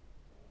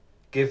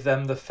 Give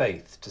them the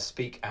faith to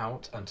speak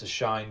out and to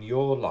shine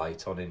your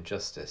light on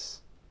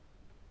injustice.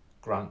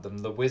 Grant them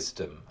the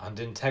wisdom and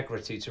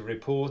integrity to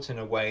report in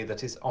a way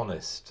that is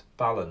honest,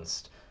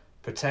 balanced,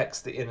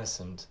 protects the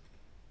innocent,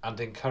 and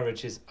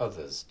encourages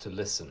others to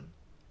listen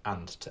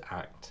and to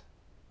act.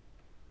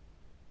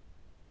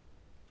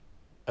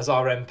 As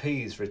our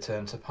MPs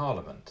return to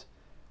Parliament,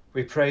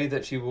 we pray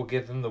that you will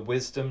give them the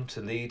wisdom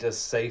to lead us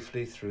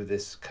safely through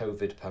this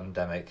COVID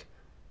pandemic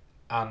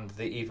and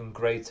the even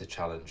greater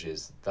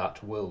challenges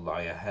that will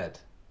lie ahead.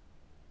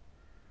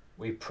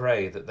 We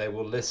pray that they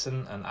will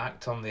listen and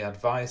act on the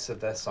advice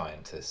of their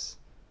scientists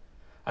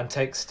and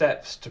take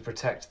steps to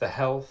protect the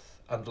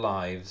health and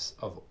lives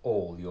of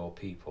all your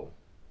people.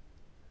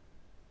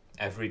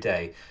 Every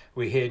day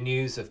we hear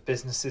news of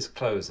businesses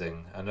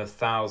closing and of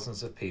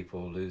thousands of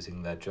people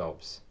losing their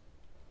jobs.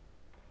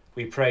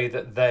 We pray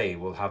that they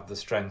will have the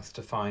strength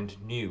to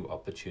find new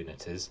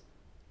opportunities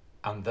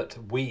and that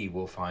we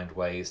will find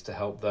ways to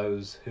help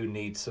those who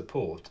need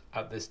support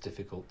at this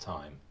difficult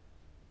time.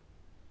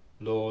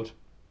 Lord,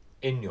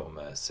 in your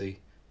mercy,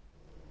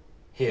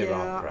 hear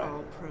our prayer.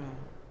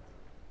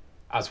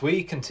 As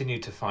we continue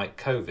to fight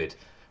COVID,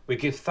 we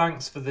give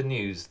thanks for the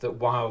news that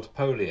wild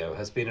polio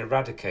has been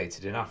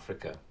eradicated in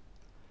Africa,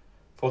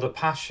 for the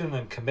passion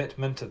and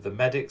commitment of the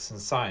medics and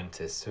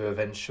scientists who have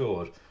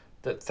ensured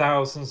that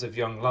thousands of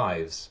young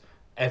lives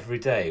every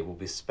day will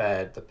be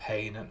spared the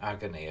pain and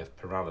agony of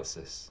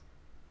paralysis.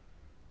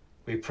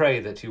 We pray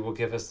that you will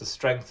give us the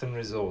strength and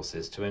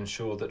resources to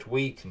ensure that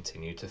we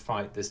continue to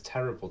fight this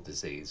terrible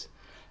disease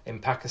in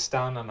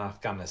Pakistan and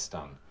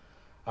Afghanistan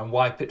and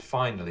wipe it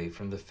finally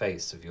from the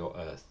face of your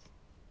earth.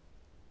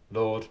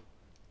 Lord,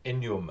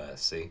 in your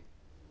mercy,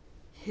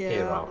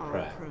 hear our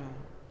prayer.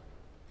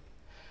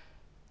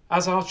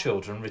 As our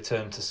children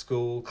return to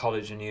school,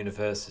 college and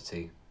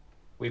university,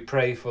 we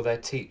pray for their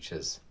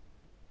teachers,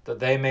 that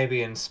they may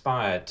be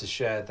inspired to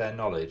share their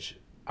knowledge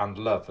and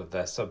love of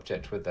their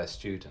subject with their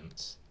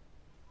students,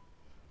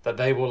 that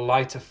they will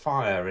light a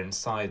fire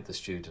inside the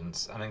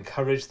students and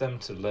encourage them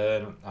to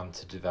learn and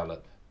to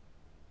develop.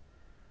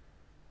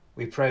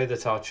 We pray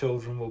that our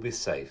children will be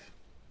safe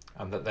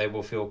and that they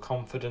will feel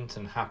confident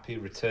and happy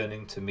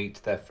returning to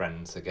meet their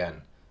friends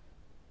again.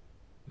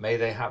 may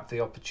they have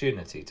the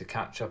opportunity to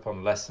catch up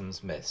on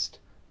lessons missed,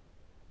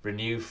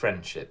 renew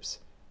friendships,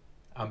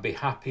 and be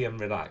happy and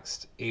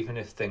relaxed even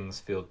if things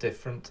feel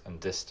different and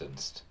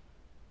distanced.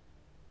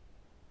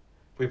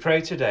 We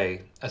pray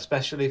today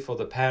especially for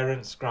the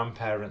parents,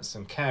 grandparents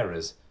and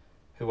carers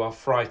who are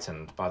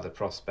frightened by the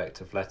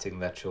prospect of letting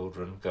their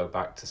children go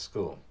back to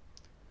school.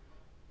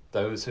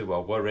 Those who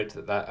are worried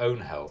that their own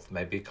health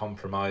may be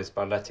compromised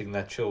by letting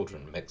their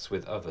children mix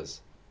with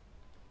others.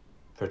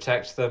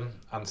 Protect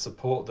them and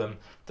support them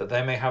that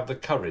they may have the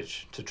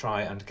courage to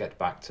try and get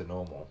back to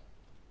normal.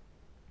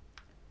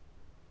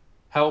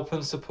 Help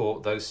and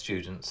support those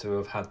students who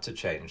have had to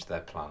change their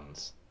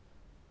plans,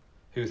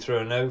 who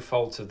through no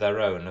fault of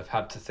their own have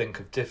had to think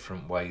of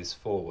different ways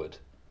forward.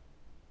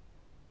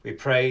 We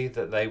pray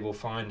that they will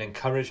find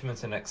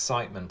encouragement and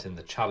excitement in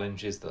the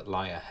challenges that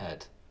lie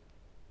ahead.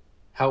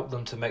 Help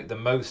them to make the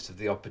most of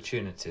the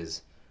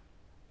opportunities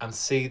and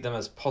see them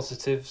as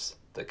positives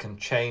that can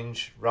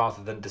change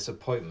rather than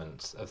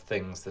disappointments of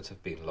things that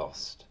have been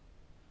lost.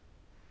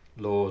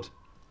 Lord,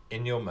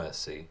 in your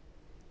mercy,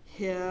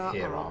 hear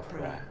our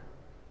prayer.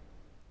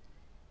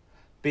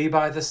 Be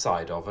by the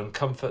side of and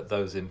comfort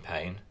those in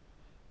pain,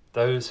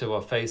 those who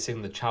are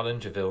facing the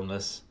challenge of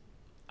illness,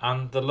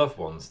 and the loved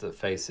ones that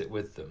face it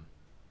with them.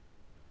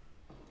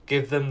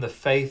 Give them the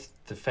faith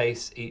to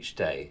face each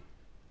day,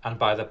 and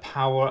by the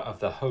power of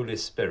the Holy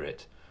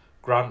Spirit,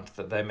 grant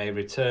that they may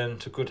return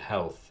to good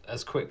health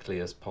as quickly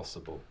as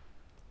possible.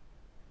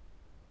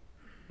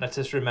 Let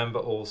us remember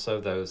also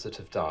those that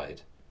have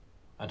died,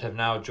 and have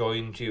now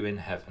joined you in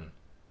heaven.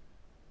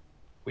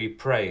 We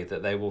pray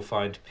that they will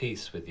find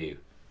peace with you,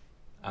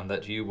 and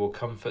that you will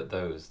comfort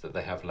those that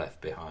they have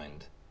left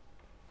behind.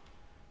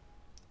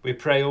 We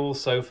pray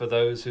also for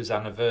those whose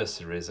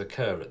anniversaries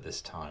occur at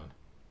this time.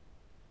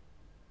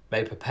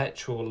 May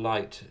perpetual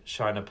light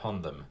shine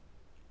upon them,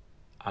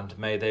 and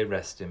may they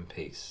rest in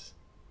peace.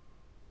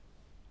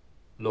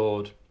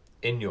 Lord,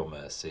 in your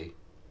mercy,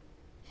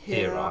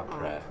 hear our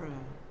prayer.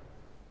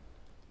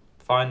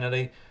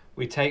 Finally,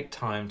 we take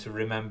time to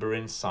remember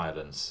in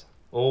silence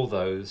all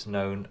those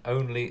known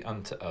only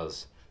unto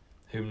us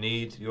who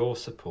need your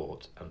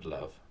support and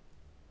love.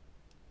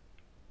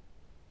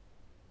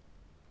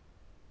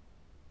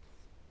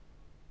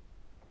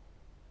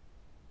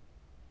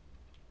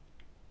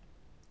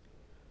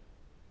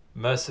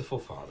 Merciful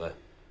Father,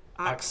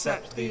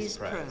 accept these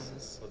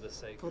prayers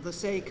for the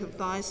sake of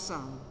thy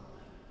Son,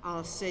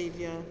 our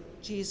Saviour,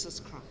 Jesus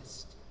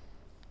Christ.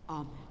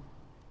 Amen.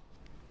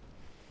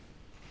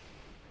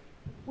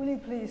 Will you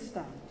please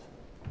stand?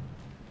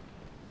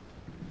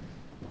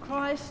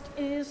 Christ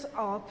is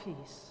our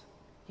peace.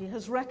 He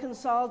has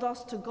reconciled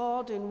us to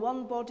God in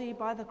one body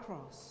by the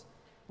cross.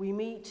 We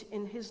meet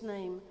in his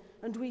name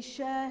and we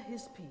share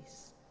his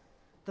peace.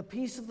 The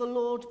peace of the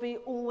Lord be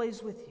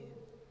always with you.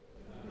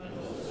 And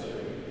also with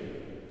you.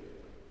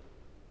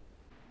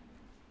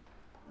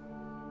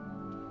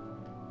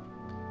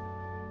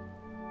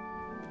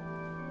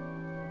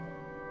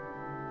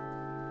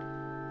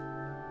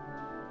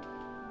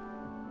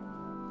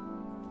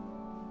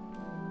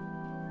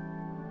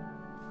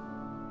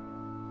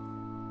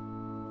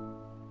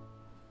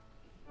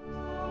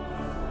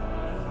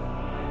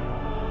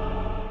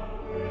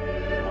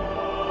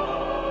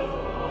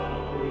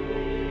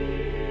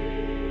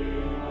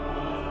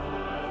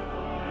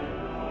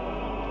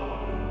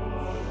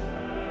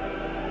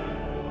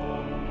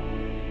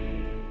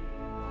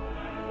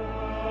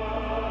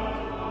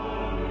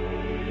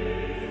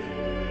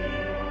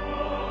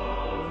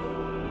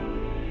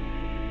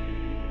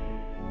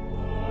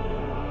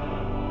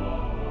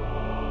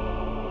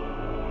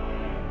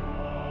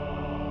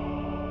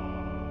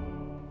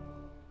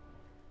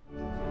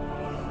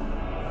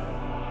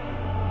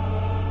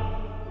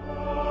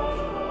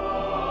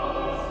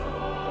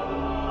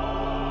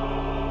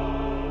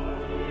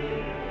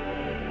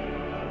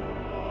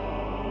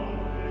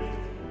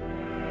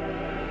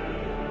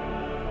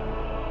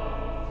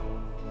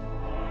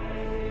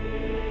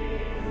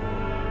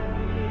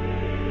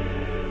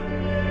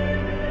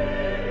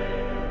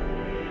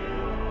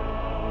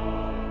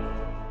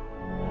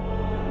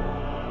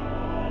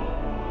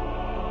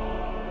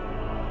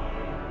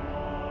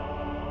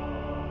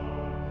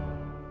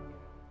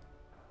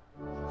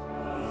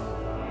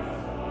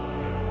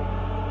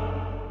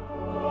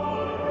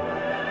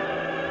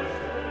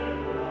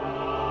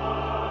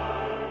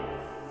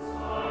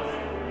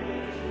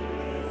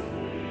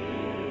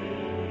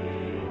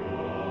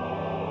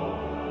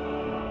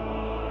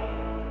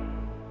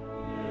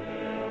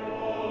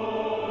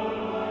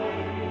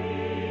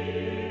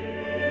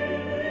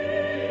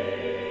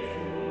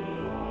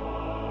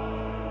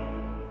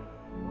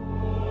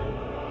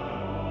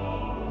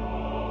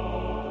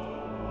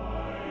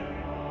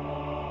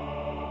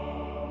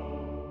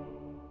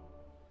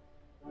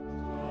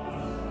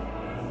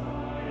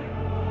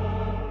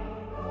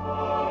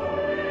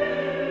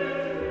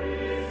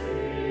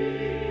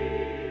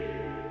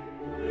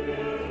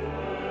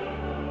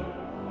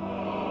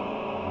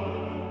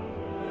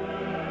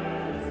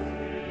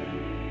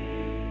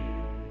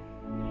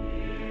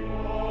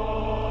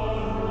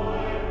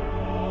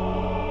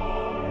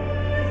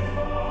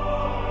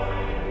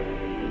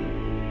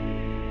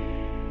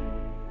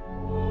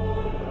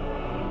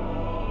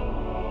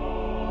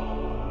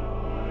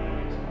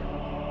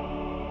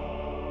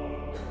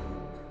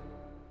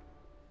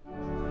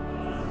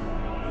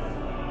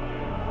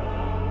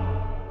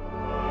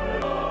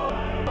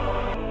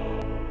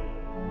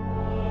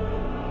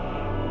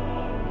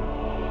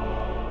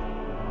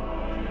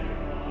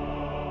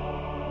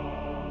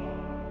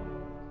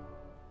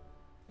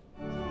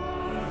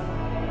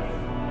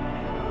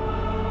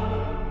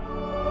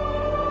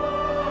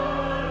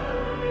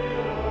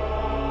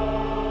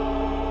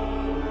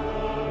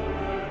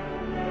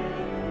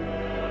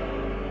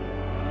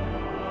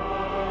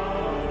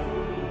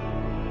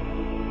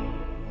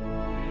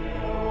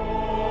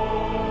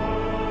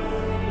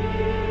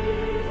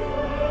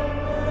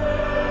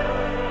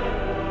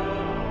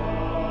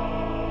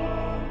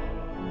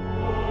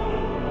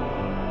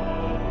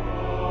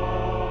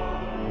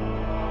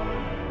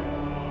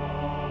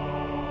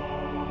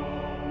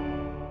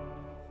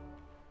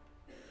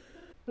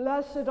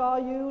 Blessed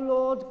are you,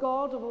 Lord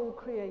God of all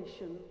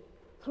creation.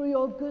 Through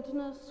your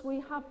goodness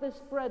we have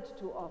this bread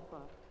to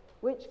offer,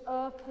 which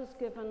earth has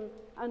given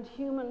and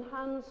human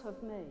hands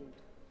have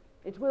made.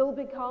 It will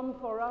become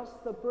for us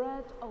the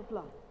bread of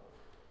life.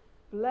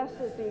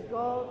 Blessed be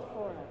God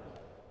forever.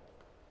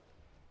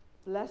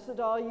 Blessed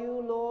are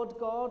you, Lord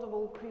God of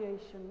all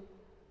creation.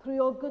 Through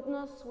your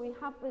goodness we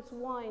have this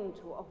wine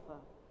to offer,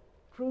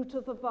 fruit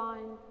of the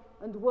vine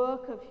and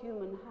work of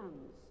human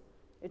hands.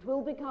 It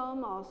will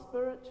become our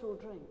spiritual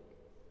drink.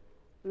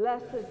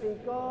 Blessed be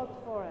God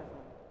forever.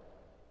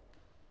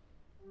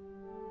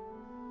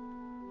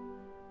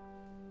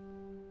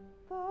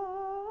 The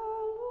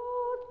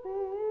Lord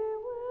be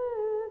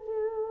with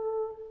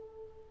you.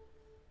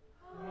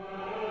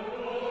 And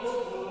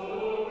also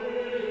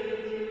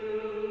with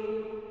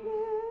you.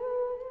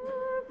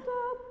 Lift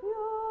up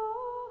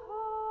your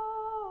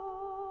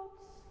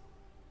hearts.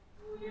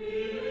 We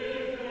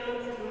lift them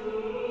to the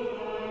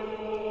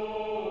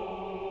Lord.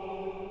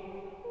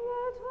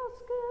 Let us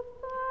give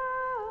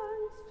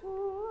thanks to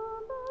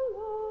the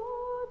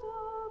Lord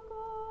our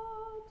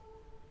God.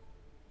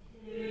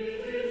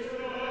 It is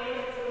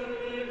right to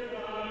give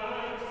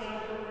thanks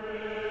and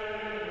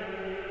praise.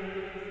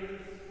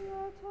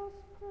 Let us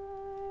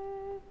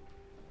pray.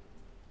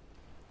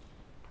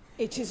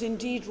 It is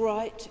indeed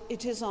right,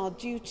 it is our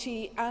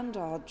duty and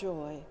our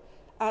joy,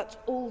 at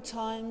all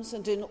times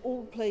and in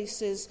all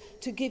places,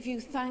 to give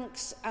you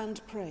thanks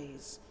and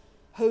praise.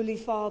 Holy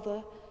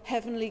Father,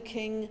 Heavenly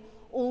King,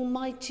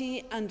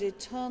 Almighty and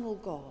eternal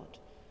God,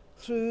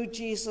 through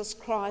Jesus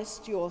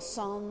Christ, your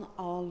Son,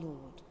 our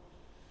Lord.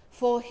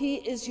 For he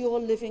is your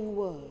living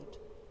word.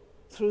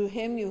 Through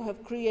him you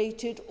have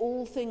created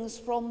all things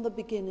from the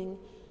beginning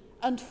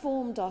and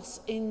formed us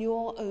in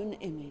your own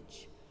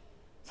image.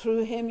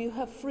 Through him you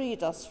have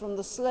freed us from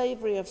the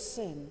slavery of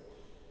sin,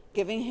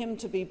 giving him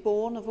to be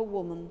born of a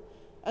woman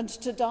and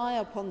to die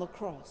upon the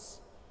cross.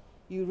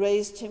 You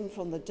raised him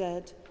from the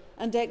dead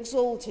and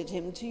exalted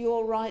him to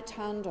your right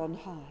hand on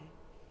high.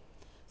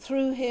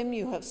 Through him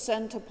you have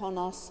sent upon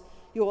us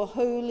your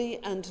holy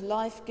and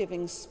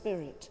life-giving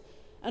Spirit,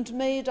 and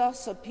made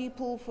us a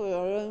people for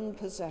your own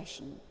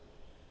possession.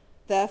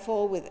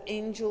 Therefore, with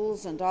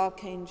angels and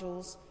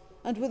archangels,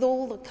 and with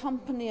all the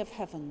company of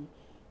heaven,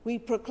 we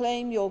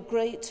proclaim your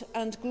great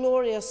and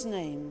glorious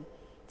name,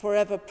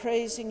 forever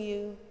praising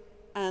you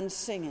and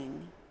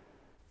singing.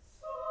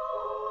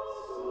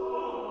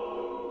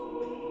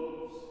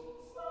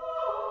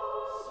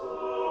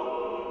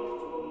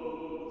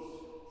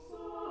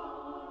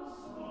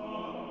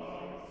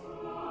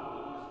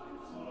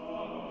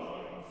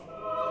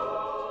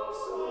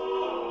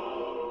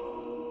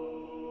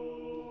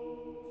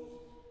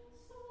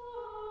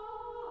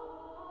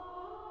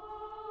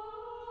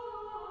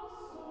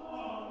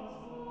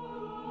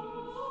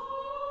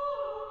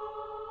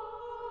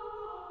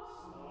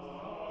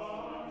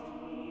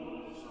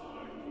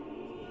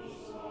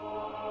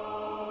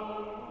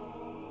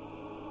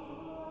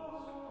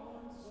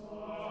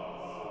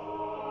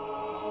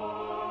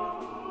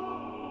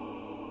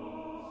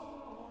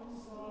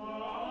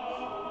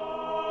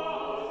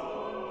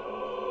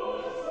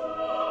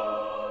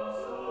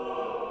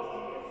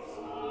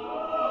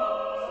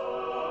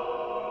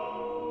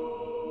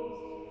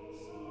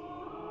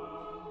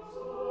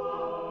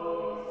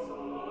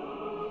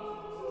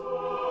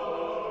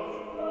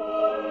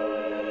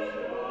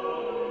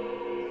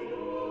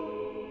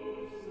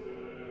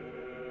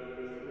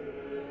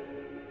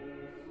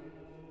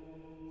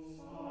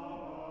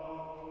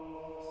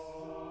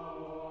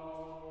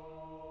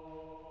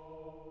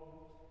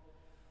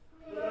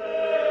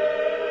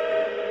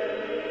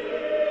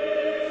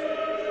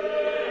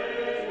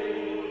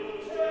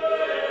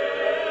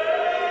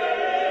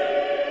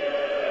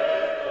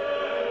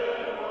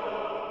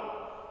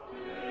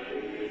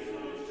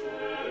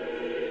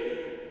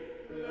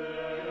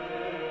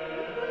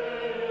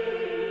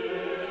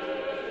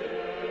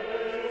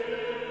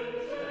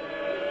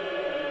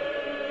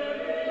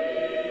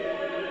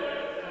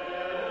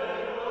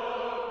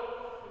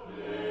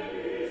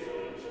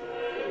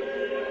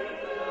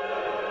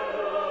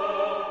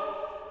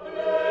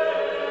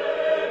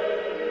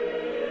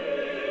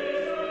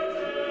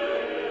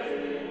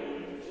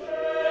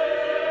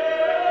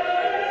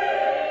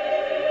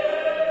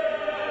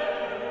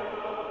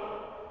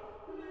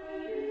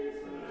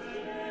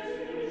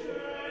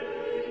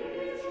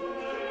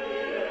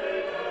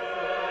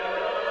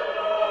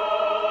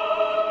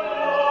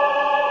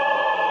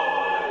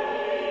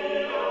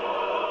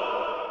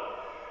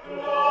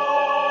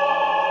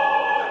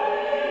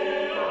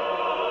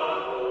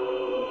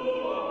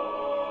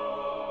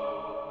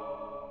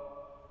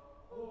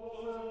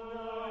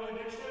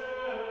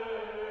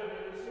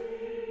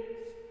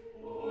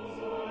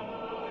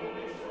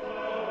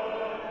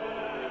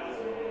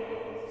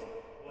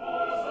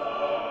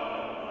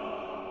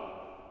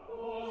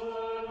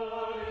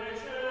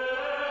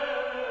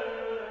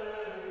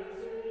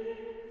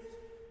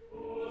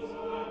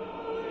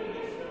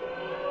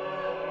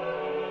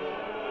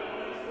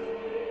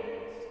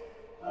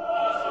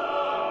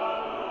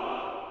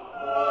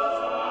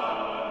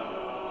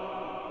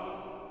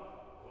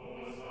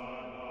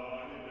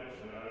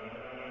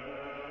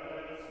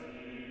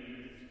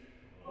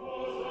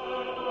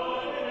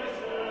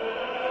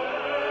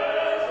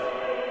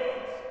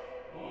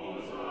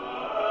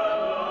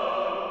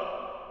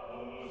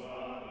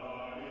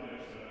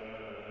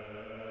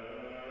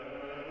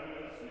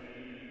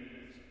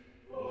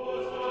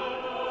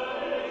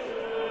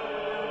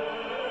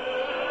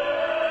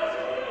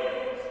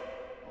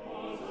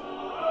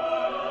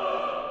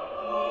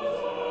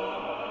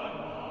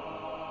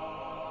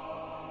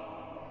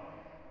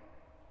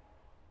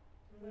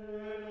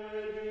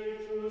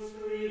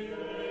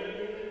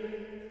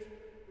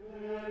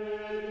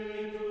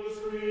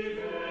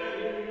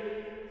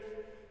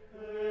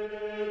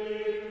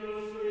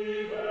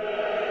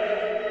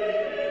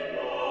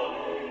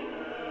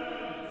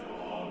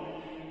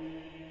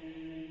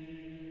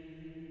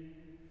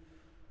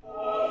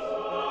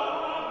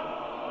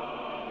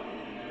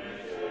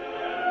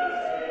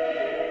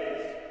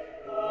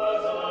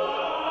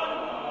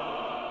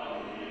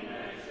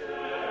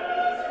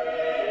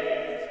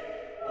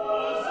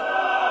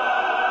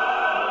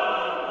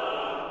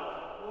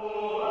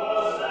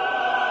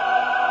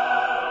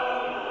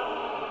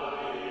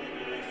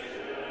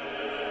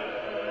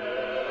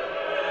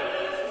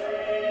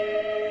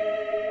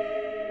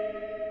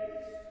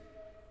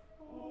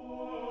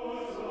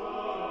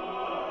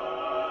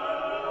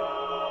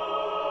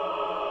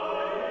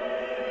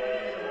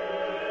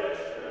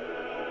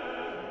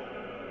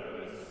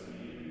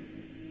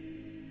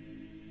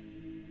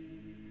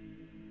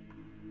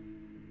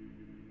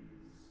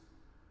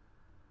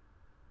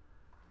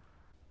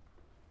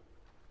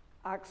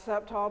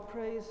 Accept our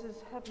praises,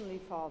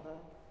 Heavenly Father,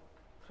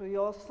 through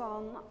your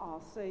Son,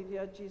 our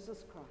Saviour,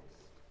 Jesus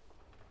Christ.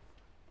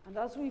 And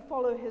as we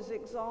follow his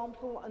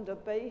example and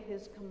obey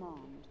his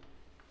command,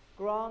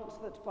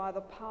 grant that by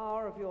the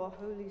power of your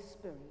Holy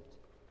Spirit,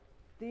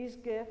 these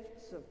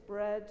gifts of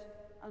bread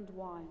and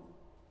wine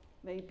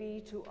may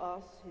be to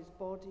us his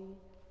body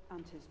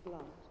and his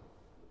blood,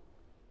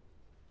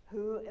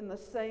 who in the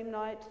same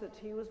night that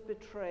he was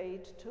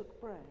betrayed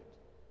took bread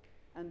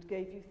and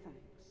gave you thanks.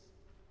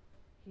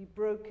 He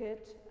broke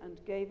it and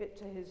gave it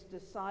to his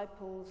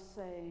disciples,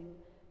 saying,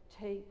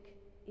 "Take,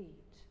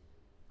 eat.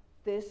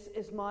 This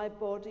is my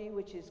body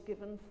which is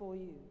given for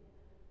you.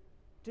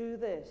 Do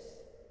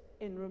this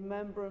in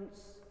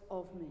remembrance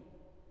of me."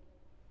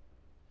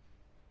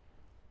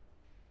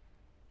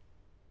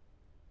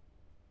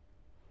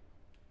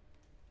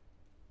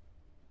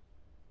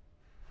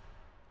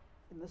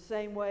 In the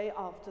same way,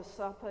 after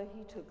supper,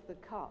 he took the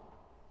cup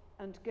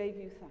and gave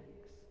you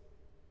thanks.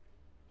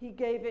 He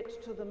gave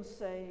it to them,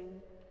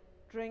 saying,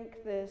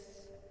 "Drink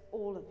this,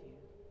 all of you.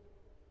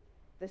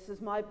 This is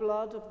my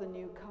blood of the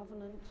new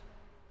covenant,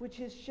 which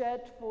is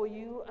shed for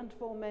you and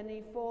for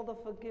many for the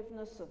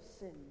forgiveness of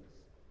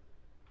sins.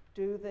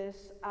 Do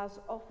this as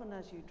often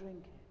as you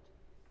drink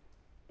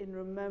it, in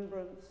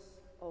remembrance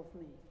of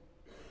me."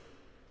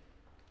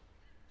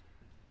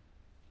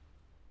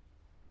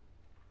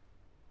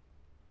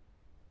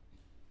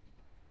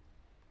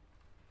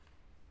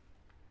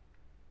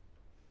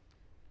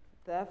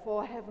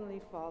 Therefore, Heavenly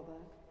Father,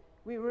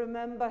 we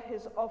remember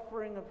his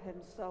offering of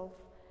himself,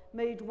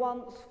 made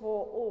once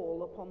for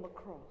all upon the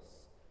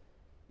cross.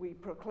 We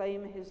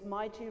proclaim his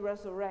mighty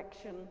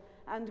resurrection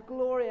and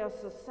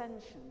glorious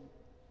ascension.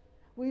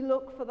 We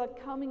look for the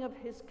coming of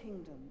his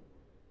kingdom,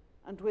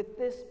 and with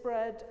this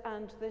bread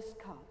and this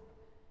cup,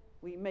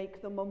 we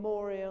make the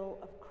memorial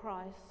of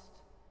Christ,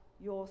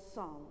 your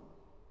Son,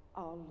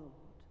 our Lord.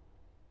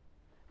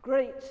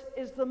 Great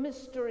is the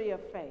mystery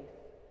of faith.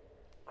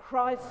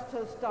 Christ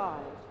has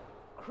died.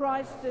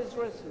 Christ is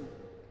risen.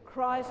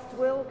 Christ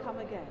will come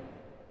again.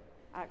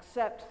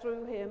 Accept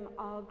through him,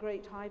 our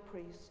great high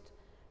priest,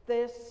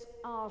 this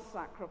our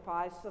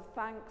sacrifice of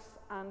thanks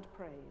and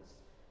praise.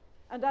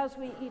 And as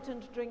we eat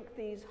and drink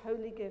these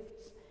holy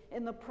gifts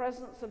in the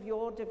presence of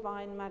your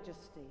divine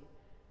majesty,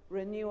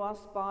 renew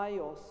us by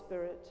your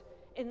Spirit,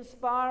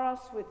 inspire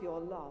us with your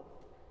love,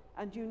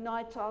 and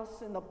unite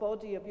us in the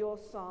body of your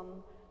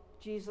Son,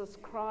 Jesus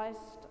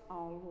Christ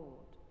our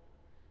Lord.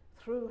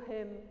 Through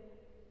him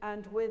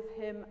and with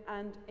him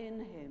and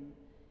in him,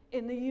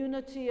 in the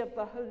unity of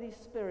the Holy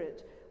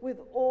Spirit, with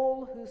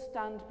all who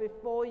stand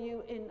before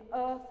you in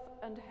earth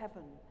and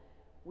heaven,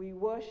 we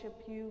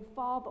worship you,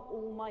 Father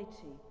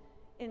Almighty,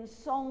 in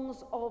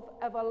songs of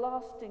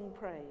everlasting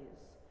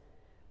praise.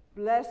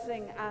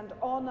 Blessing and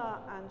honor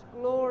and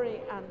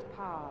glory and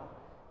power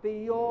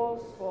be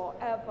yours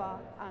forever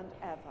and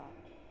ever.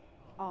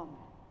 Amen.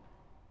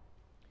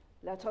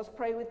 Let us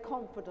pray with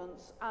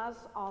confidence as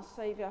our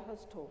Saviour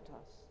has taught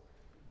us.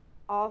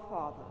 Our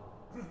Father,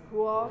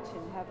 who art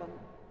in heaven,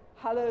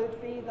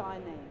 hallowed be thy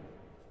name.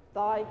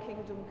 Thy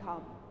kingdom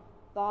come,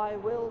 thy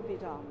will be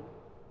done,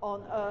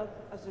 on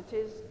earth as it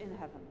is in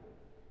heaven.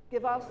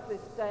 Give us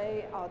this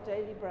day our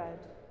daily bread,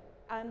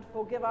 and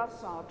forgive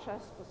us our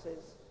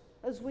trespasses,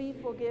 as we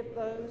forgive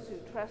those who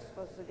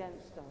trespass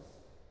against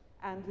us.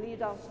 And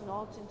lead us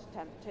not into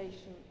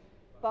temptation,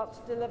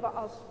 but deliver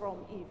us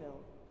from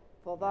evil.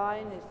 For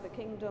thine is the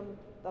kingdom,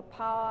 the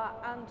power,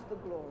 and the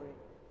glory,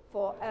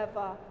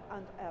 forever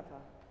and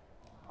ever.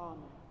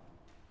 Amen.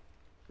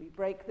 We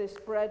break this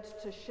bread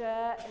to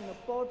share in the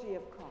body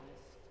of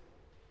Christ.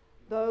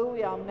 Though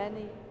we are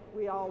many,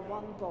 we are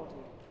one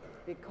body,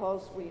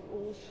 because we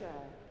all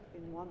share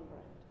in one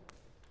bread.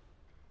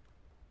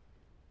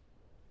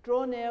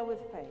 Draw near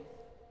with faith.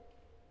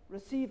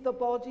 Receive the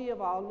body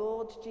of our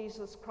Lord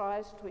Jesus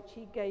Christ, which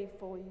he gave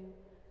for you,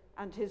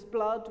 and his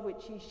blood,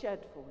 which he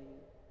shed for you.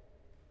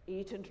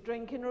 Eat and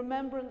drink in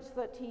remembrance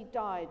that he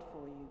died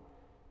for you,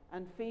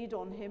 and feed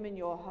on him in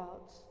your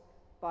hearts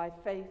by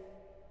faith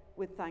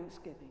with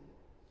thanksgiving.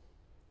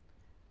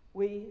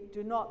 We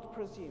do not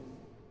presume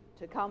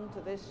to come to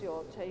this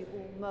your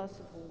table,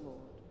 merciful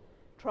Lord,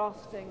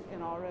 trusting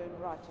in our own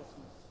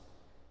righteousness,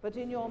 but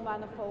in your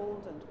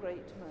manifold and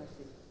great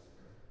mercies.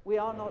 We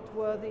are not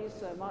worthy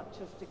so much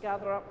as to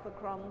gather up the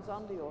crumbs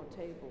under your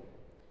table,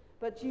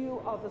 but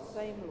you are the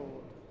same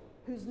Lord,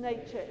 whose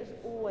nature is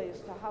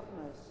always to have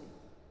mercy.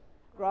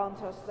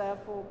 Grant us,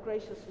 therefore,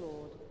 gracious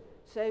Lord,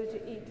 so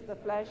to eat the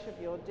flesh of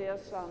your dear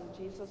Son,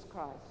 Jesus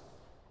Christ,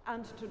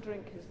 and to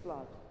drink his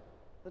blood,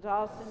 that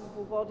our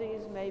sinful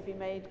bodies may be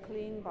made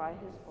clean by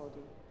his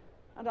body,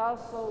 and our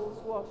souls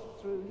washed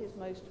through his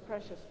most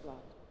precious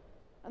blood,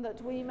 and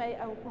that we may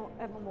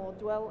evermore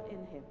dwell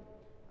in him,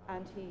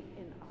 and he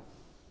in us.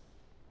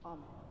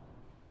 Amen.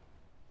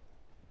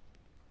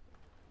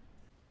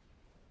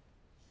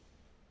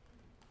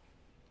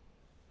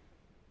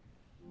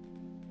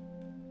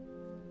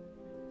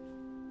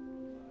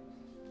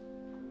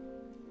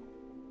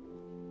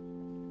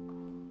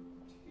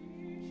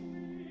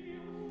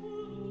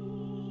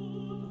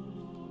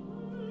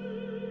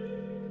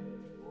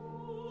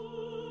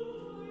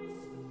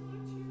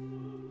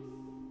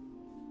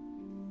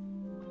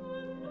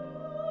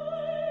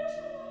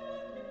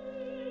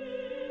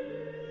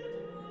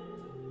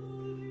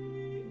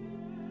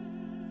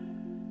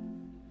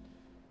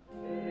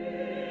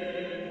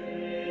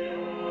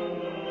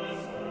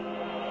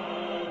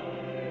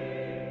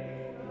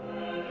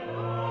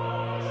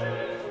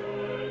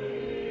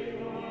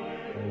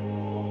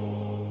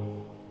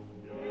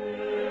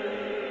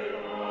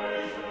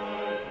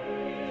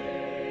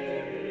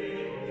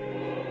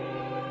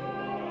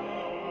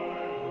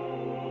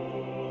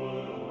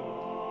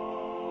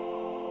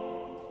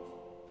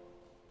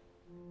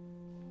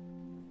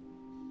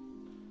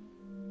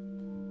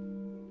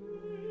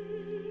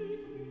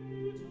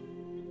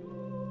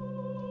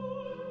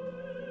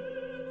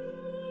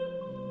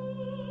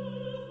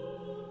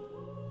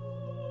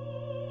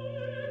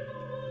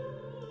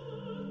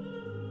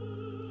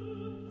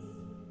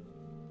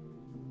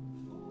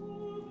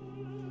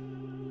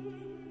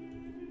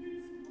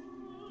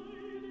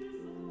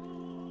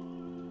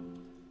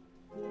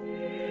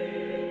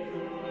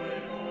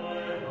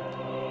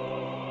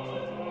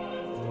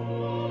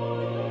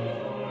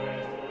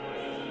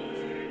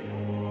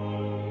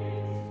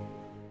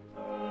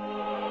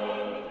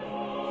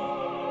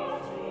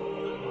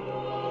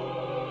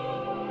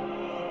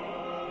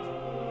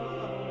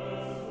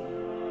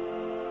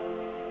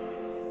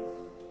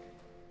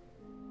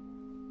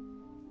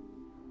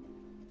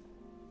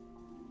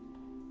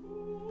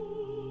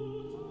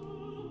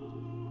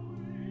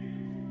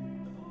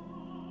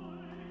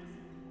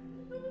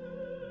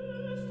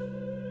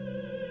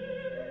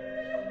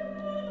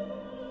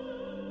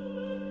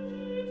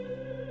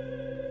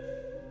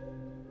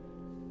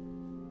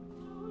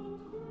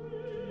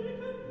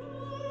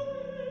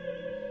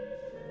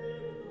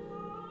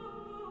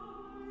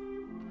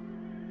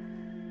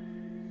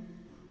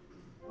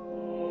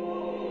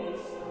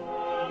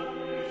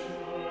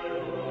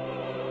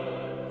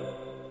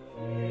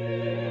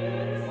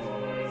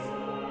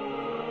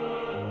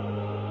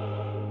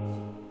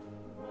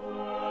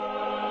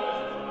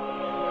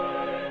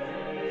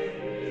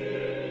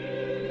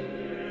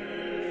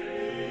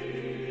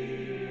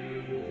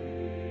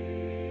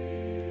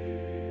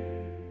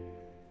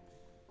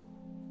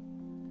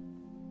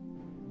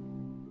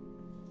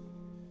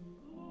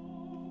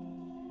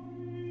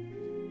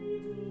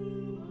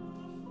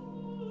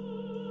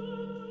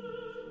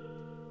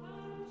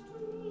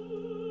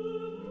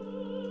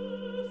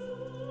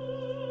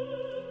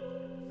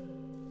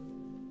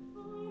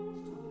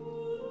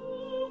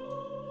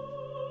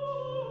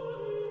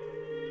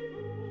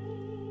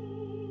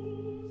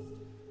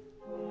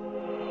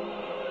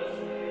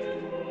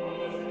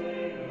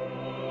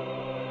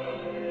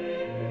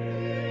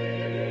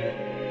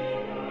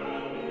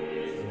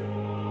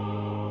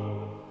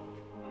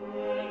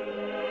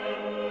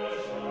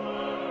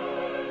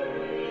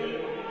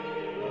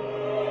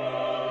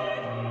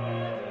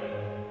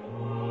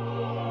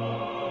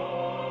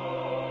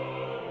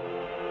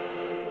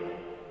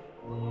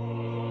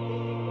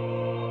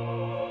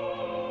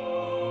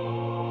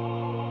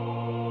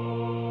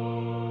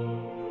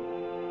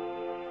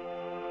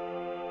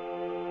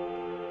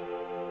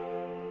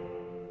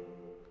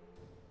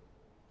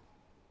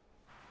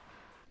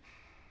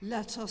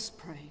 Let us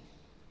pray.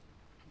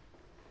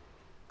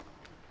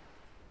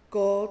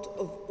 God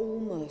of all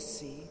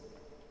mercy,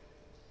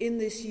 in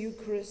this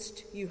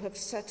Eucharist you have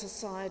set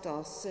aside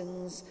our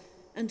sins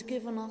and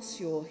given us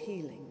your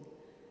healing.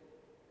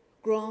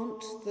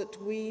 Grant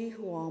that we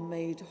who are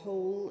made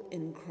whole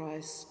in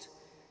Christ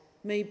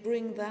may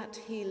bring that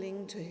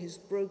healing to his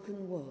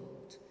broken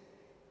world.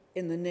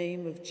 In the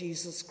name of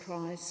Jesus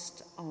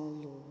Christ, our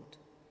Lord.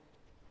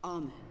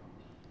 Amen.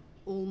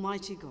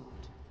 Almighty God,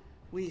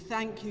 we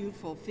thank you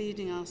for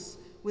feeding us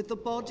with the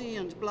body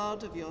and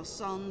blood of your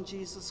Son,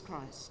 Jesus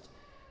Christ.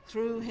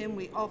 Through him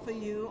we offer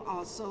you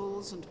our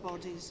souls and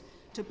bodies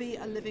to be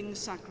a living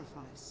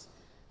sacrifice.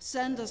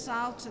 Send us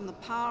out in the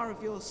power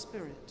of your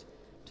Spirit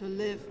to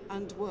live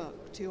and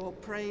work to your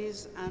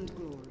praise and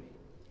glory.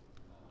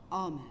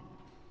 Amen.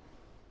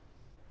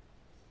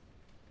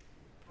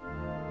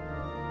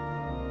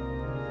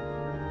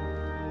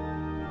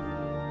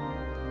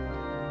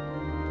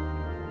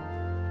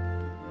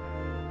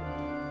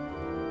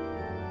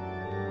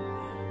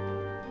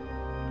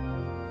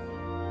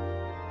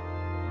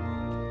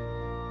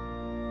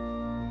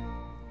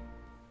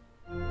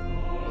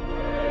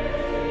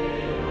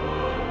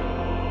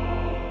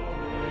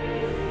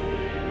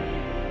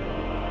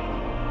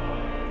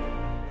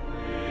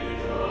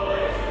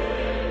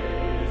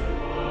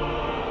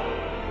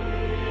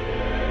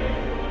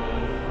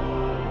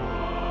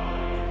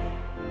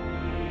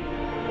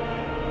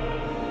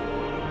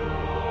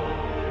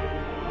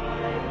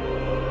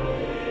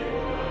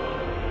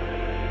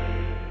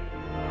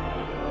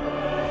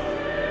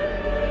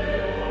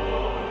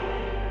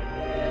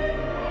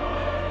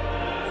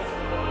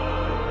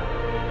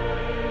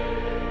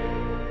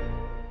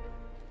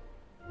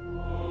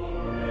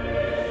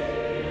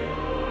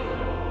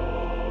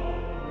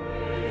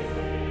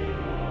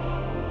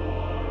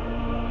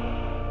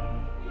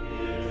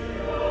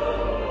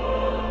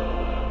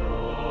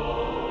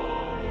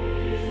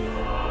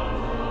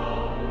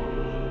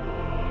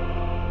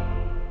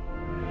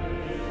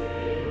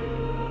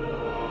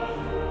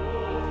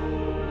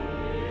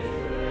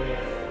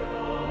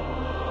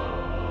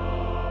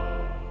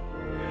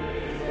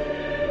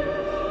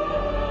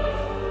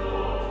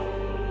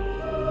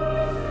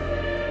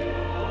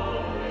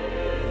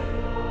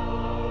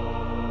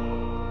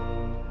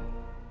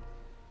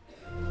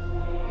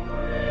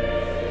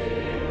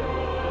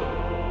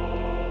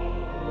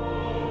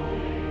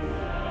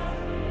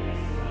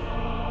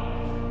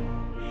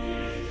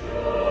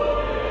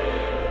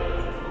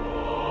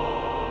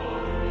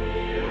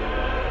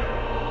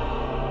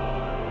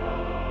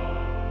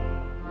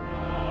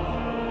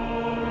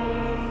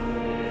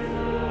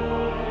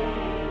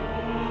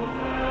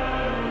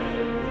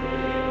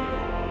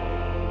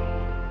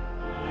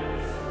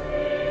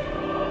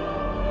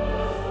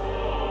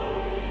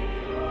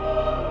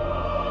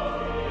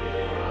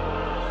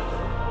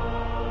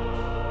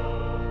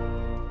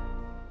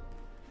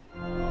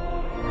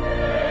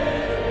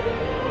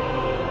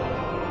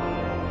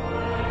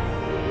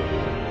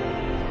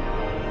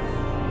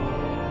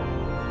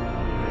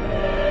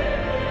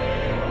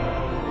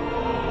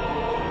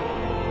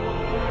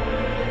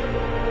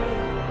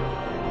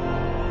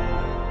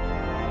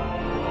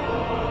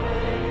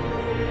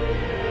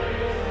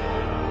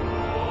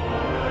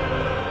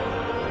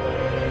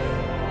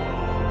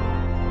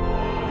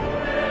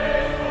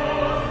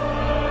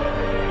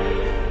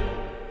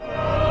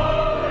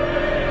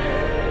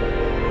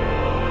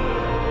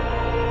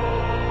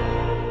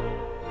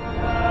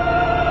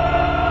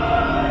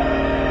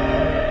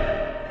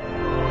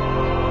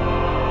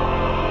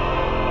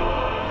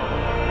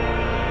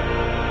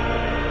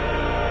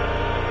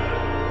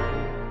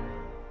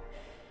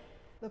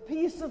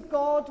 Peace of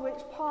God,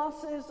 which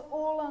passes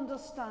all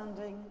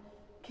understanding,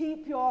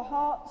 keep your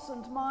hearts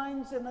and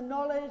minds in the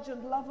knowledge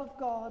and love of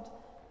God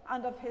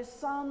and of his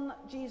Son,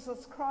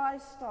 Jesus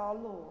Christ, our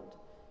Lord.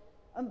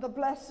 And the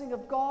blessing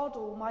of God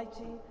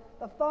Almighty,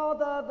 the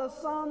Father, the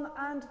Son,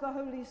 and the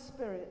Holy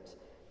Spirit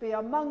be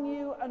among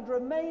you and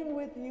remain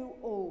with you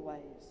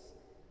always.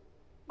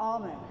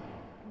 Amen.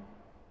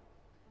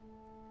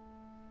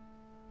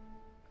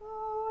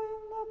 Go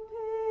in the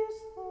peace